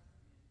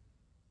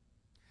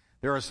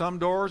 There are some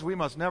doors we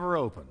must never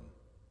open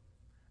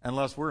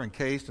unless we're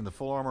encased in the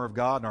full armor of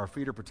God and our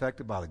feet are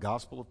protected by the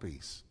gospel of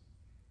peace.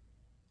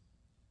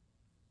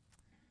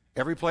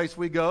 Every place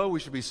we go, we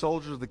should be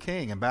soldiers of the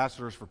King,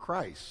 ambassadors for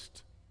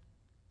Christ.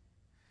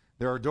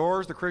 There are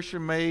doors the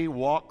Christian may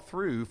walk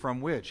through from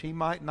which he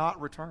might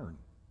not return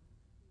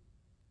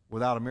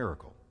without a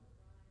miracle.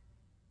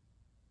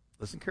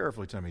 Listen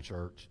carefully to me,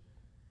 church.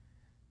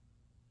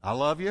 I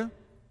love you.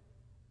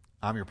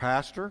 I'm your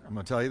pastor. I'm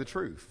going to tell you the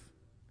truth.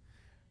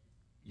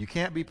 You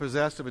can't be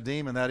possessed of a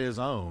demon that is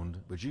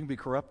owned, but you can be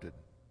corrupted.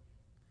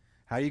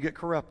 How you get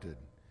corrupted?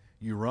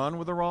 You run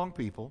with the wrong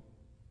people.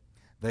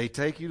 They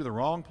take you to the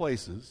wrong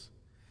places.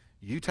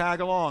 You tag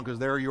along because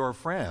they're your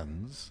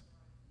friends.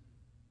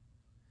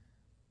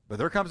 But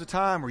there comes a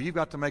time where you've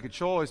got to make a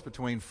choice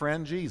between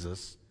friend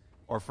Jesus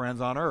or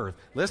friends on earth.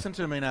 Listen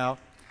to me now.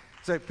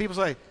 People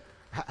say,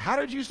 how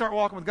did you start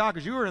walking with God?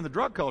 Because you were in the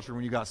drug culture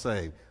when you got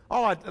saved.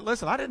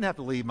 Listen, I didn't have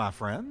to leave my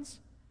friends.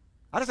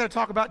 I just had to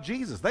talk about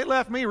Jesus. They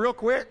left me real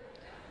quick.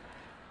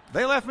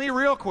 They left me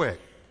real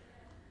quick.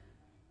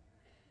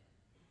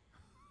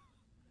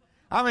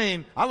 I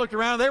mean, I looked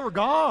around, they were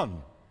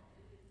gone.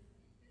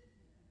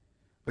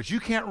 But you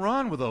can't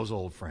run with those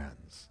old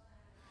friends.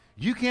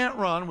 You can't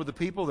run with the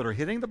people that are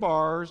hitting the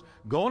bars,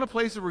 going to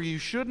places where you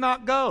should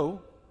not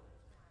go,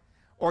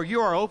 or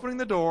you are opening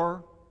the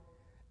door,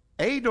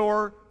 a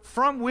door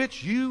from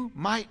which you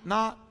might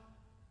not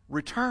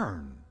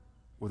return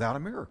without a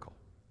miracle.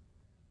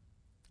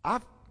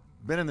 I've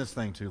been in this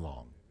thing too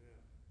long.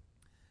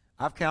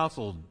 I've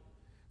counseled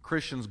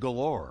Christians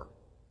galore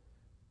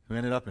who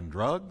ended up in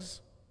drugs,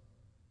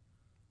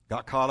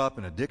 got caught up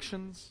in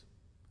addictions.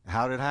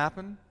 How did it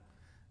happen?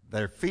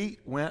 Their feet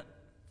went,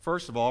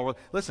 first of all,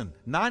 listen,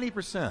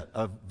 90%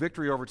 of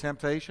victory over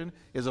temptation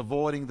is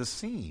avoiding the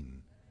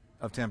scene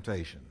of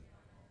temptation.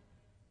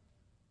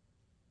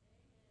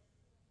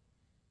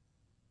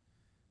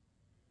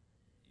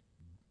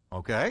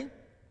 Okay?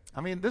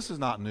 I mean, this is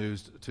not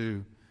news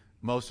to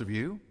most of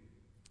you.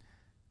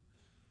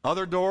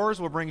 Other doors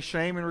will bring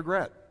shame and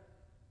regret.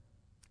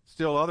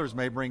 Still others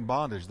may bring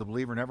bondage the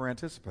believer never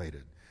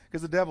anticipated,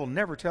 because the devil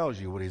never tells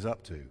you what he's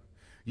up to.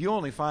 You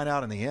only find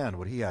out in the end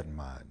what he had in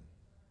mind.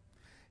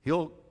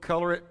 He'll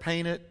color it,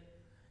 paint it.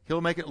 He'll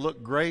make it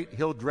look great.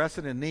 He'll dress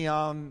it in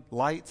neon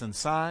lights and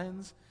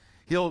signs.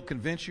 He'll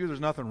convince you there's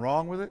nothing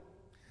wrong with it.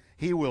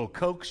 He will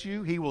coax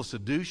you. He will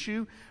seduce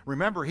you.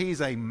 Remember,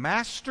 he's a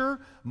master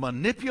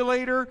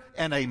manipulator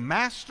and a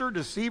master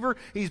deceiver.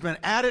 He's been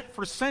at it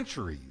for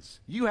centuries.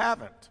 You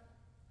haven't.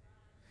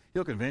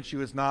 He'll convince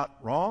you it's not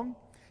wrong.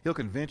 He'll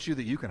convince you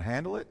that you can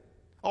handle it.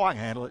 Oh, I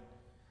can handle it.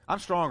 I'm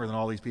stronger than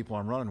all these people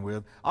I'm running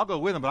with. I'll go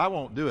with them, but I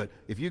won't do it.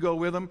 If you go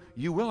with them,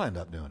 you will end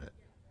up doing it.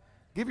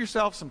 Give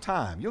yourself some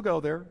time. You'll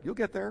go there. You'll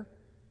get there.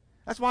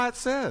 That's why it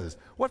says,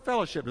 what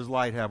fellowship does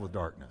light have with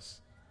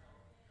darkness?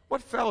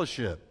 What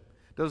fellowship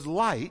does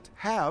light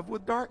have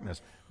with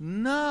darkness?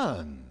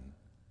 None.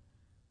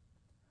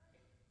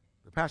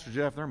 But Pastor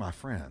Jeff, they're my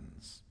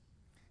friends.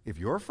 If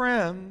your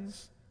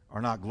friends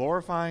are not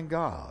glorifying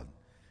God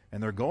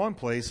and they're going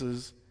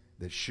places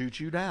that shoot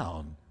you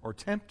down or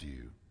tempt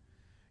you,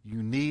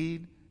 you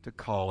need to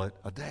call it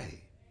a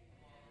day.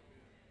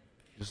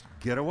 Just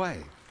get away.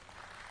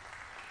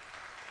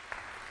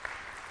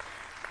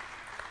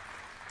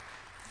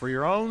 For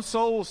your own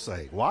soul's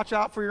sake. Watch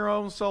out for your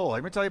own soul.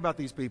 Let me tell you about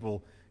these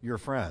people, your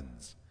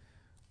friends.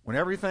 When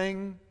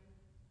everything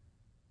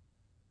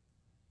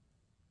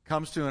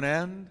comes to an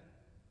end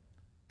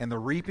and the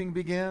reaping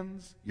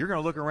begins, you're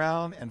going to look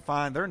around and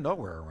find they're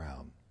nowhere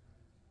around.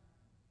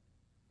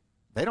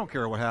 They don't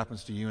care what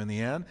happens to you in the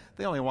end.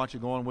 They only want you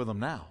going with them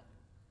now.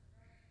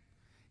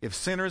 If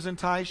sinners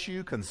entice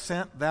you,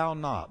 consent thou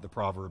not, the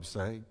Proverbs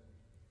say.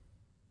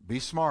 Be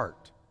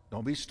smart.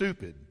 Don't be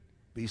stupid.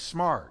 Be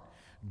smart.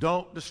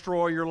 Don't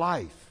destroy your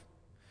life.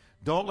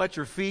 Don't let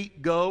your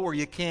feet go where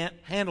you can't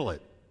handle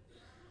it.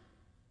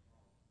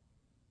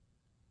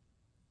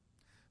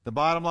 The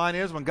bottom line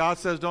is, when God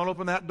says don't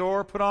open that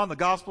door, put on the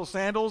gospel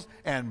sandals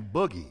and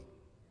boogie.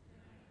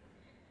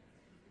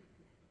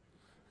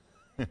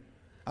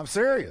 I'm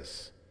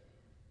serious.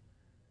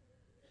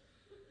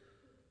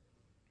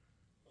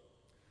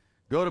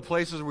 Go to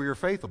places where your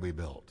faith will be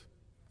built.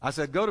 I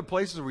said, go to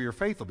places where your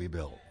faith will be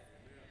built.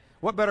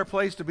 What better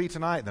place to be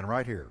tonight than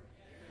right here?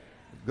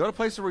 Go to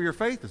places where your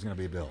faith is going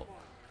to be built.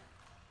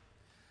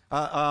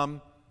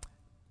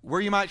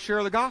 Where you might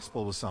share the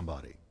gospel with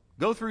somebody.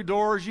 Go through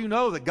doors you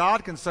know that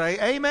God can say,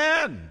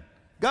 amen,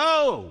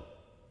 go.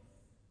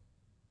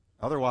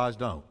 Otherwise,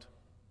 don't.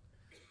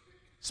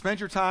 Spend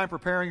your time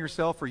preparing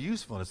yourself for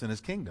usefulness in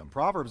His kingdom.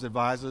 Proverbs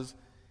advises,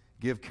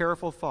 give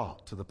careful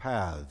thought to the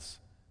paths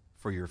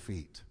for your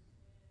feet.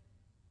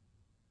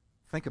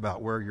 Think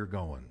about where you're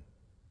going.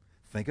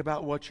 Think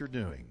about what you're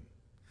doing.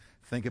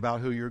 Think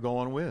about who you're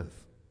going with.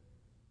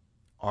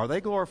 Are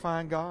they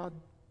glorifying God?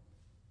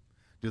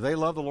 Do they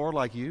love the Lord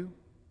like you?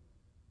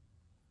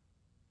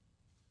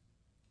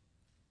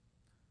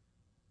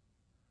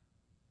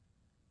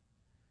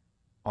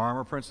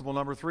 Armor principle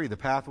number 3, the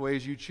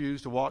pathways you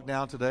choose to walk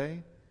down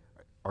today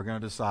are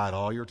going to decide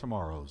all your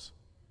tomorrows.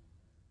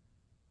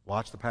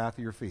 Watch the path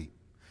of your feet.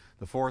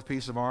 The 4th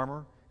piece of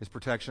armor is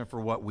protection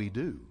for what we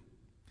do.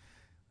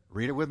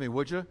 Read it with me,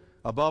 would you?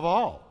 Above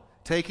all,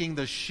 taking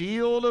the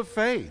shield of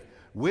faith,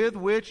 with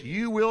which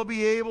you will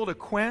be able to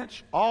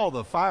quench all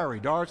the fiery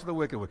darts of the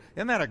wicked one.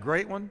 Isn't that a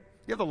great one?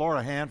 Give the Lord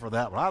a hand for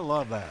that one. I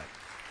love that.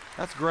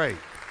 That's great.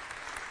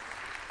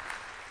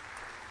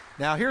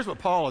 Now, here's what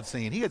Paul had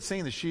seen. He had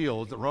seen the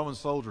shields that Roman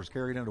soldiers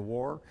carried into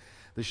war.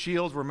 The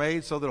shields were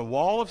made so that a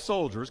wall of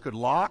soldiers could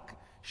lock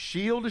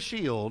shield to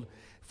shield,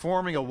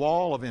 forming a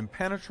wall of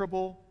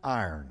impenetrable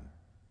iron.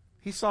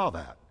 He saw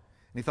that.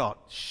 And he thought,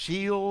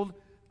 shield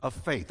of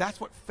faith.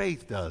 That's what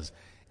faith does.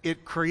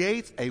 It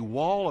creates a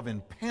wall of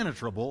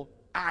impenetrable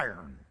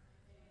iron.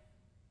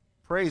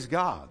 Praise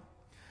God.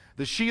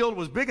 The shield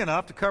was big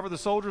enough to cover the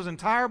soldier's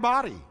entire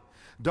body.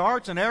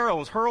 Darts and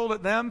arrows hurled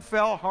at them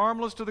fell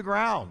harmless to the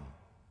ground.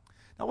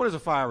 Now, what is a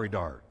fiery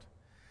dart?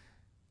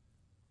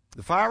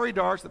 The fiery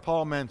darts that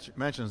Paul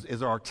mentions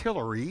is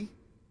artillery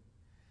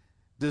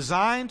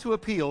designed to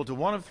appeal to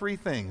one of 3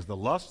 things: the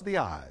lust of the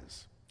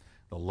eyes,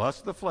 the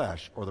lust of the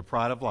flesh, or the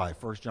pride of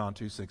life. 1 John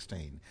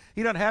 2:16.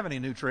 He doesn't have any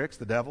new tricks,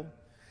 the devil.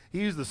 He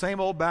used the same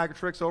old bag of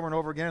tricks over and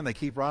over again, and they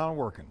keep right on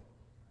working.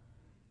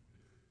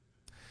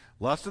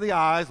 Lust of the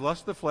eyes,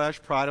 lust of the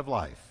flesh, pride of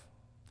life.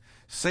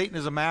 Satan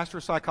is a master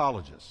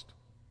psychologist.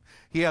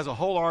 He has a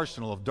whole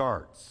arsenal of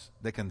darts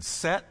that can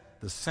set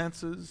the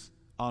senses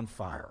on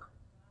fire.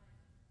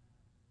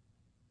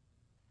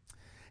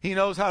 He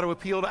knows how to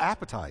appeal to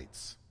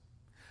appetites,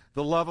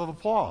 the love of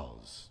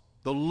applause,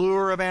 the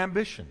lure of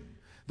ambition,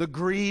 the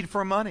greed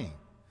for money.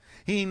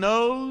 He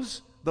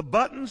knows the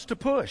buttons to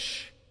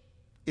push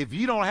if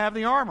you don't have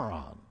the armor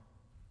on.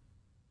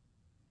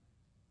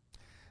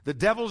 The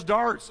devil's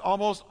darts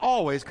almost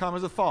always come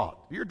as a thought.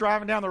 You're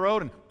driving down the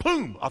road and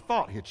boom, a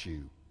thought hits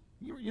you.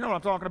 You know what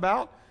I'm talking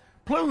about?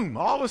 Boom,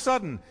 all of a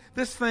sudden,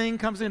 this thing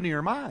comes into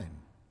your mind.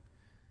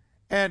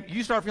 And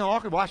you start feeling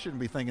awkward. Well, I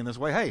shouldn't be thinking this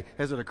way. Hey,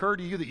 has it occurred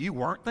to you that you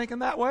weren't thinking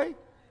that way?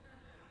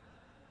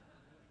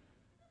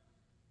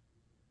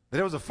 That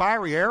it was a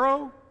fiery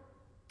arrow?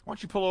 Why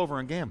don't you pull over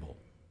and gamble?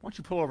 Why don't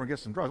you pull over and get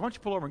some drugs? Why don't you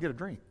pull over and get a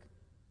drink?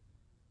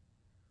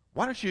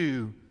 Why don't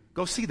you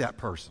go see that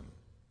person?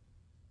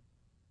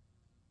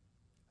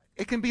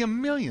 It can be a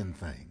million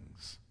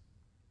things.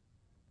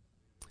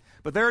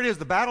 But there it is.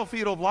 The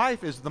battlefield of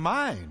life is the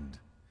mind.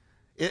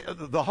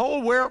 The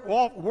whole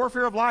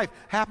warfare of life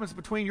happens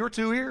between your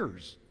two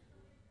ears.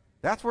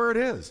 That's where it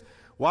is.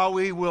 While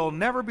we will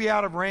never be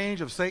out of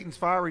range of Satan's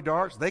fiery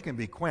darts, they can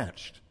be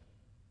quenched.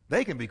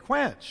 They can be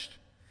quenched.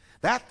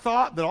 That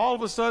thought that all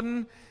of a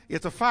sudden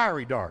it's a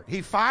fiery dart.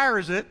 He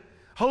fires it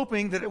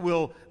hoping that it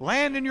will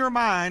land in your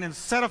mind and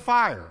set a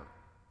fire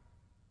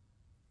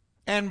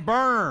and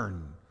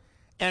burn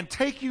and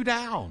take you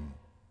down.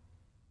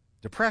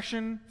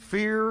 Depression,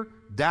 fear,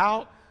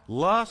 doubt,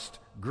 lust,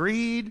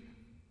 greed,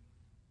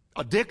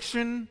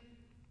 addiction.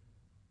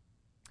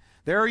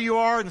 There you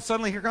are, and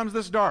suddenly here comes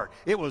this dart.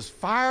 It was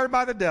fired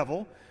by the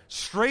devil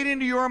straight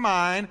into your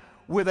mind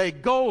with a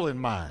goal in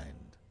mind.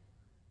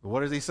 But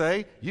what does he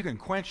say? You can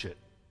quench it.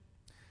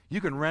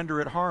 You can render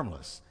it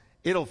harmless.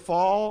 It'll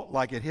fall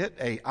like it hit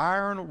an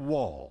iron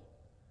wall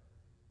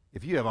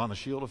if you have on the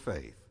shield of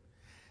faith.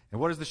 And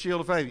what is the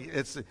shield of faith?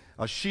 It's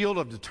a shield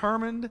of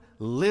determined,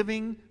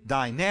 living,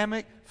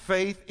 dynamic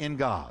faith in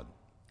God.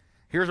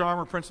 Here's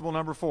armor principle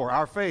number 4.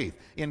 Our faith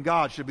in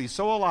God should be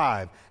so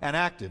alive and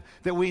active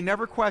that we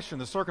never question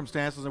the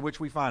circumstances in which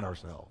we find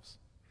ourselves,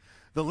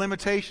 the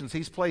limitations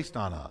He's placed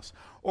on us,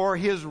 or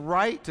His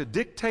right to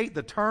dictate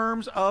the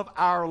terms of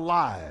our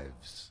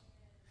lives.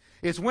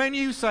 It's when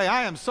you say,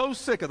 I am so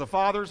sick of the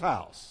Father's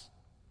house,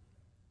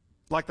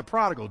 like the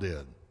prodigal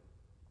did.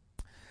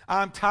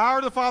 I'm tired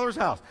of the Father's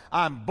house.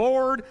 I'm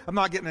bored. I'm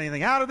not getting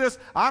anything out of this.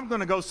 I'm going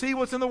to go see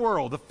what's in the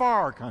world, the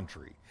far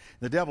country.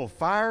 The devil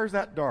fires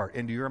that dart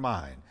into your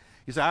mind.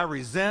 You say, I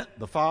resent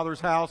the Father's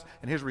house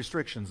and His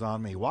restrictions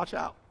on me. Watch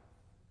out.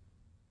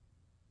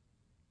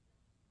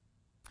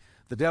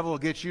 The devil will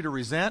get you to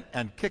resent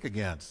and kick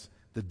against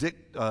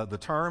the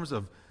terms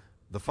of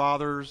the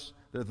Father's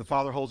that the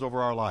Father holds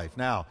over our life.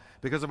 Now,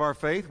 because of our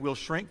faith, we'll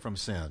shrink from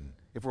sin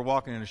if we're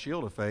walking in a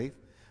shield of faith,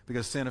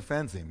 because sin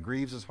offends Him,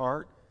 grieves His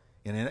heart,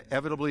 and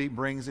inevitably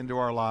brings into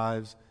our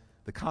lives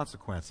the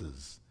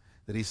consequences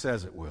that He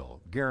says it will.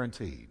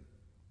 Guaranteed.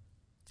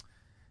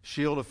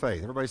 Shield of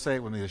faith. Everybody say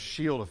it with me, the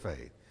shield of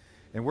faith.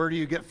 And where do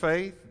you get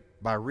faith?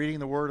 By reading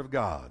the Word of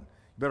God.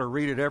 You better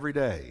read it every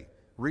day.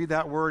 Read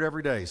that Word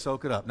every day.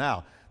 Soak it up.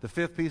 Now, the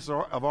 5th piece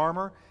of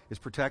armor is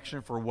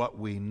protection for what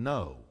we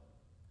know.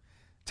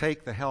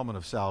 Take the helmet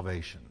of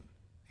salvation,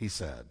 He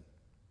said.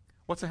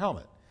 What's a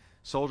helmet?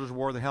 Soldiers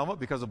wore the helmet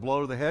because a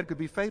blow to the head could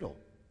be fatal.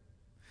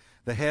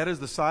 The head is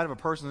the site of a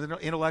person's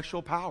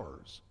intellectual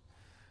powers,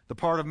 the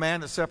part of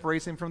man that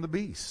separates him from the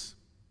beasts.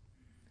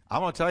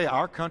 I'm going to tell you,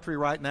 our country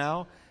right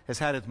now has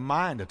had its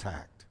mind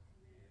attacked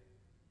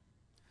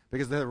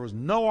because there was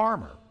no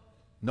armor,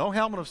 no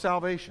helmet of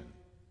salvation.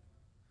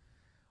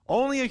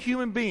 Only a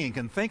human being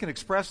can think and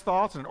express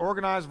thoughts in an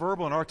organized,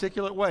 verbal, and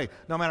articulate way.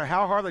 No matter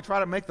how hard they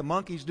try to make the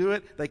monkeys do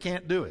it, they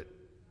can't do it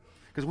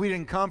because we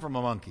didn't come from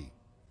a monkey.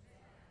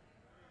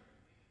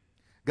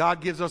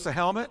 God gives us a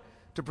helmet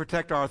to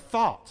protect our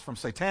thoughts from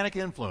satanic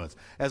influence.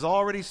 As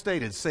already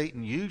stated,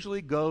 Satan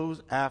usually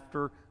goes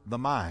after the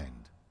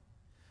mind.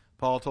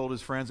 Paul told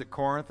his friends at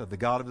Corinth that the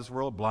God of this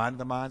world blinded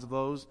the minds of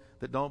those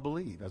that don't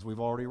believe, as we've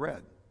already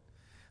read.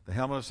 The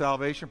helmet of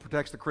salvation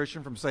protects the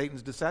Christian from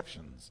Satan's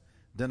deceptions,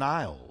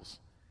 denials,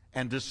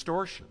 and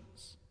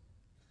distortions.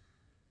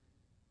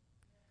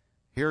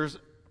 Here's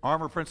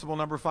armor principle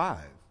number 5.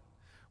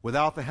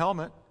 Without the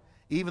helmet,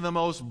 even the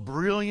most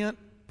brilliant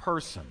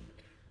person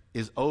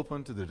is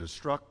open to the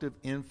destructive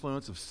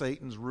influence of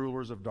Satan's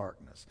rulers of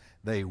darkness.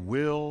 They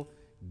will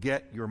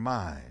get your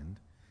mind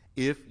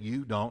if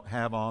you don't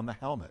have on the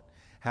helmet.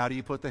 How do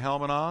you put the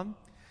helmet on?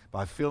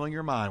 By filling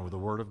your mind with the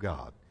Word of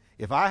God.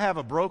 If I have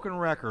a broken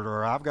record,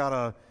 or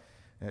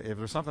if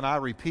there's something I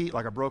repeat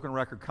like a broken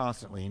record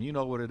constantly, and you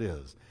know what it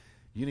is,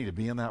 you need to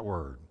be in that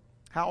Word.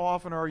 How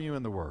often are you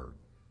in the Word?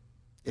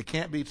 It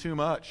can't be too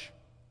much.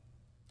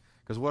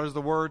 Because what does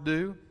the Word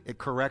do? It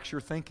corrects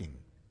your thinking.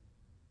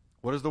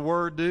 What does the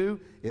Word do?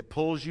 It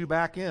pulls you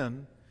back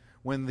in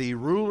when the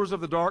rulers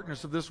of the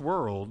darkness of this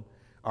world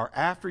are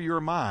after your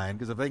mind,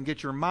 because if they can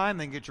get your mind,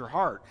 they can get your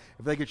heart.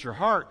 If they get your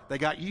heart, they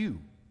got you.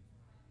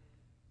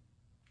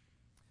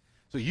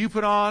 So you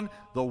put on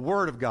the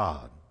Word of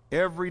God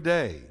every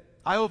day.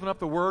 I open up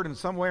the Word in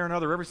some way or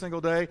another every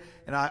single day,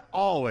 and I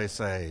always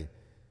say,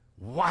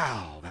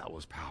 wow, that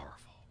was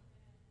powerful.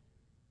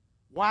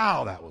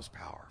 Wow, that was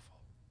powerful.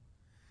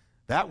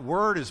 That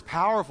Word is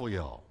powerful,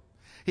 y'all.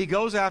 He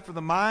goes after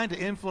the mind to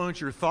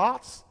influence your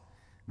thoughts,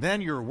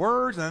 then your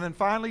words, and then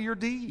finally your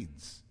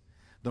deeds.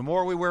 The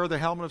more we wear the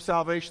helmet of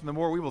salvation, the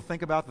more we will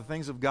think about the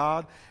things of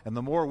God, and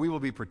the more we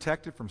will be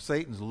protected from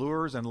Satan's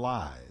lures and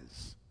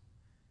lies.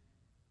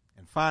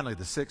 And finally,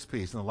 the 6th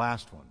piece, and the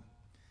last one,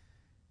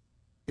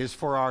 is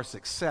for our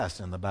success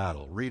in the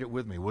battle. Read it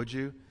with me, would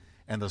you?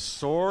 And the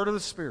sword of the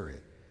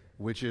Spirit,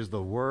 which is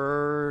the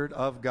Word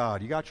of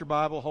God. You got your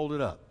Bible? Hold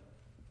it up.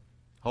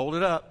 Hold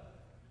it up.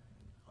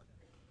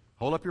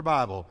 Hold up your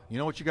Bible. You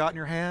know what you got in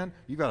your hand?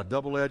 You got a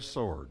double-edged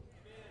sword.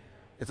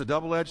 It's a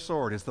double-edged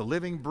sword. It's the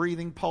living,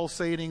 breathing,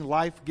 pulsating,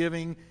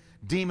 life-giving,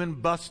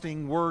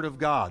 demon-busting Word of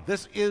God.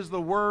 This is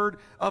the Word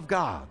of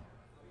God.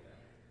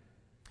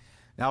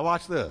 Now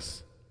watch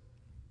this.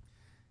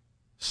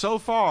 So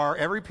far,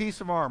 every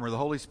piece of armor the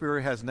Holy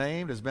Spirit has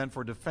named has been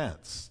for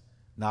defense,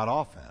 not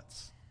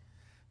offense.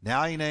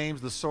 Now he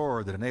names the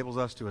sword that enables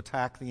us to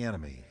attack the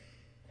enemy.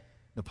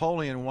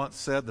 Napoleon once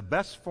said, the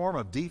best form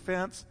of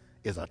defense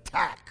is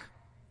attack.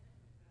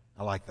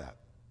 I like that.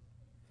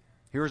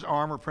 Here's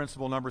armor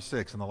principle number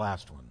 6 and the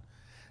last one.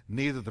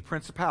 Neither the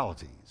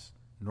principalities,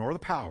 nor the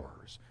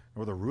powers,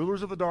 nor the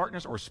rulers of the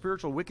darkness or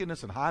spiritual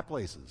wickedness in high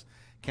places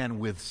can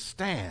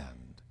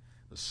withstand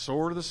the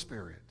sword of the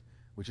Spirit,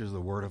 which is the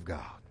Word of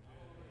God.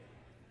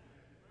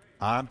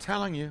 I'm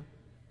telling you,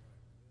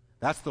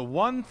 that's the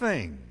one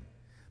thing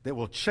that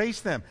will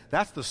chase them.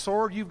 That's the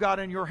sword you've got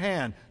in your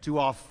hand to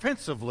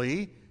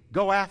offensively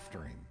go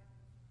after him.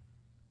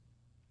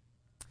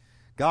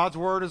 God's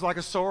Word is like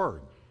a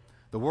sword.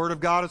 The Word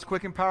of God is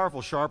quick and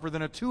powerful, sharper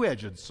than a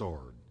two-edged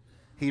sword,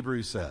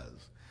 Hebrews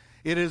says.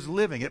 It is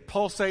living. It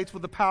pulsates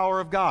with the power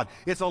of God.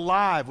 It's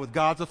alive with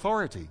God's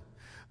authority.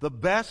 The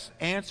best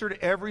answer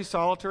to every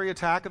solitary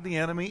attack of the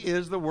enemy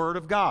is the Word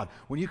of God.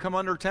 When you come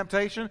under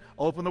temptation,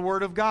 open the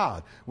Word of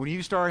God. When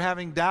you start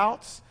having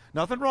doubts,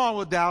 nothing wrong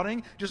with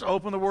doubting, just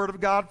open the Word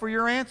of God for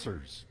your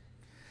answers.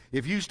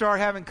 If you start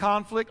having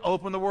conflict,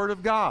 open the Word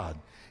of God.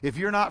 If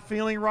you're not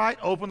feeling right,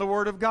 open the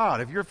Word of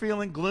God. If you're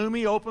feeling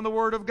gloomy, open the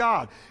Word of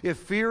God. If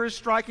fear is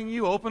striking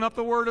you, open up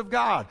the Word of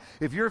God.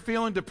 If you're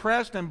feeling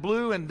depressed and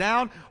blue and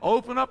down,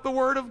 open up the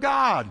Word of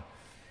God.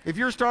 If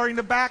you're starting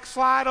to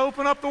backslide,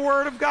 open up the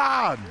Word of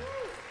God.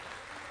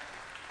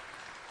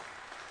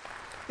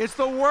 It's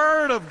the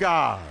Word of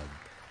God.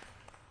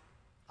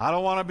 I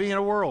don't want to be in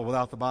a world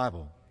without the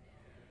Bible.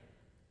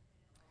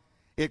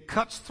 It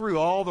cuts through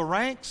all the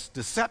ranks,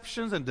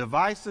 deceptions, and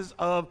devices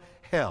of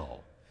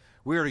hell.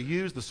 We are to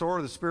use the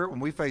sword of the Spirit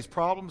when we face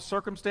problems,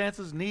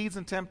 circumstances, needs,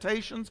 and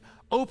temptations.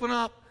 Open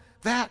up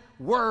that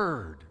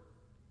Word.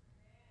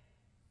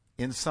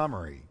 In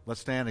summary,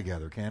 let's stand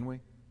together, can we?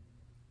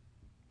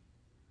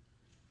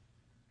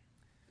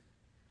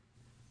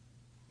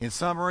 In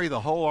summary, the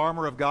whole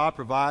armor of God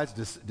provides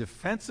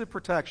defensive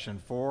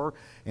protection for,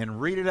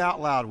 and read it out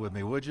loud with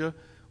me, would you?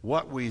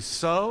 What we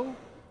sow,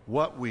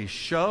 what we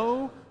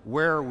show,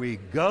 where we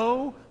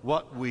go,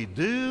 what we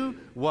do,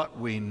 what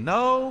we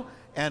know,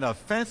 and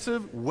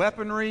offensive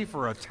weaponry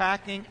for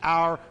attacking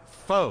our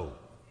foe.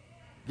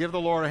 Give the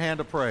Lord a hand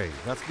of praise.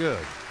 That's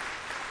good.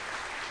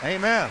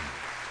 Amen.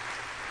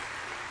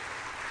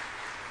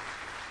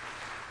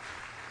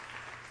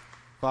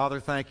 Father,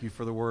 thank you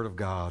for the Word of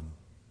God.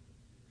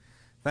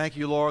 Thank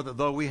you, Lord, that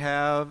though we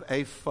have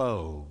a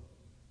foe,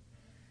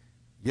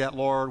 yet,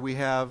 Lord, we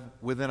have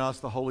within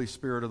us the Holy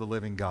Spirit of the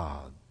living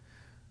God.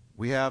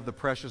 We have the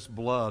precious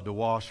blood to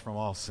wash from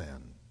all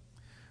sin.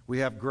 We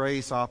have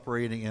grace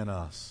operating in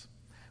us.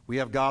 We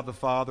have God the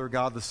Father,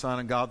 God the Son,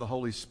 and God the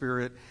Holy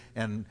Spirit,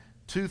 and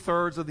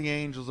 2/3 of the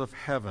angels of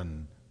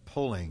heaven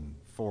pulling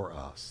for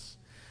us.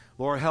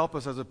 Lord, help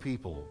us as a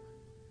people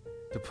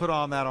to put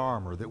on that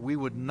armor, that we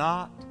would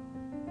not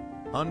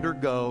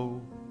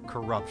undergo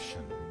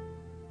corruption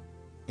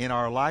in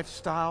our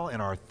lifestyle,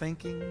 in our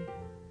thinking,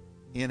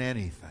 in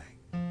anything.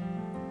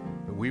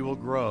 But we will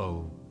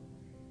grow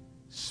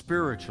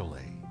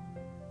spiritually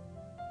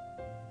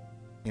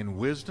in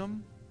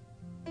wisdom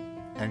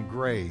and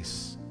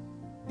grace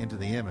into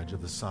the image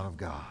of the Son of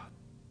God.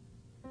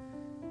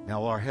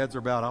 Now, while our heads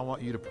are bowed, I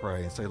want you to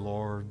pray and say,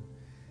 Lord,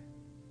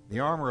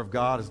 the armor of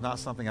God is not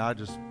something I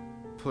just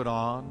put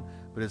on,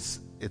 but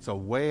it's a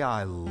way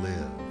I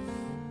live.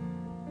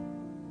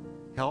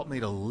 Help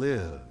me to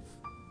live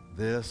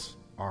this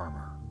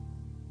armor.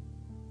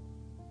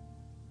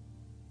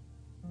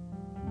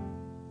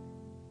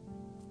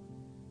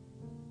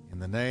 In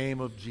the name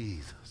of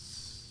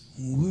Jesus.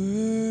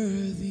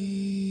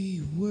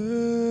 Worthy,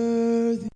 worthy.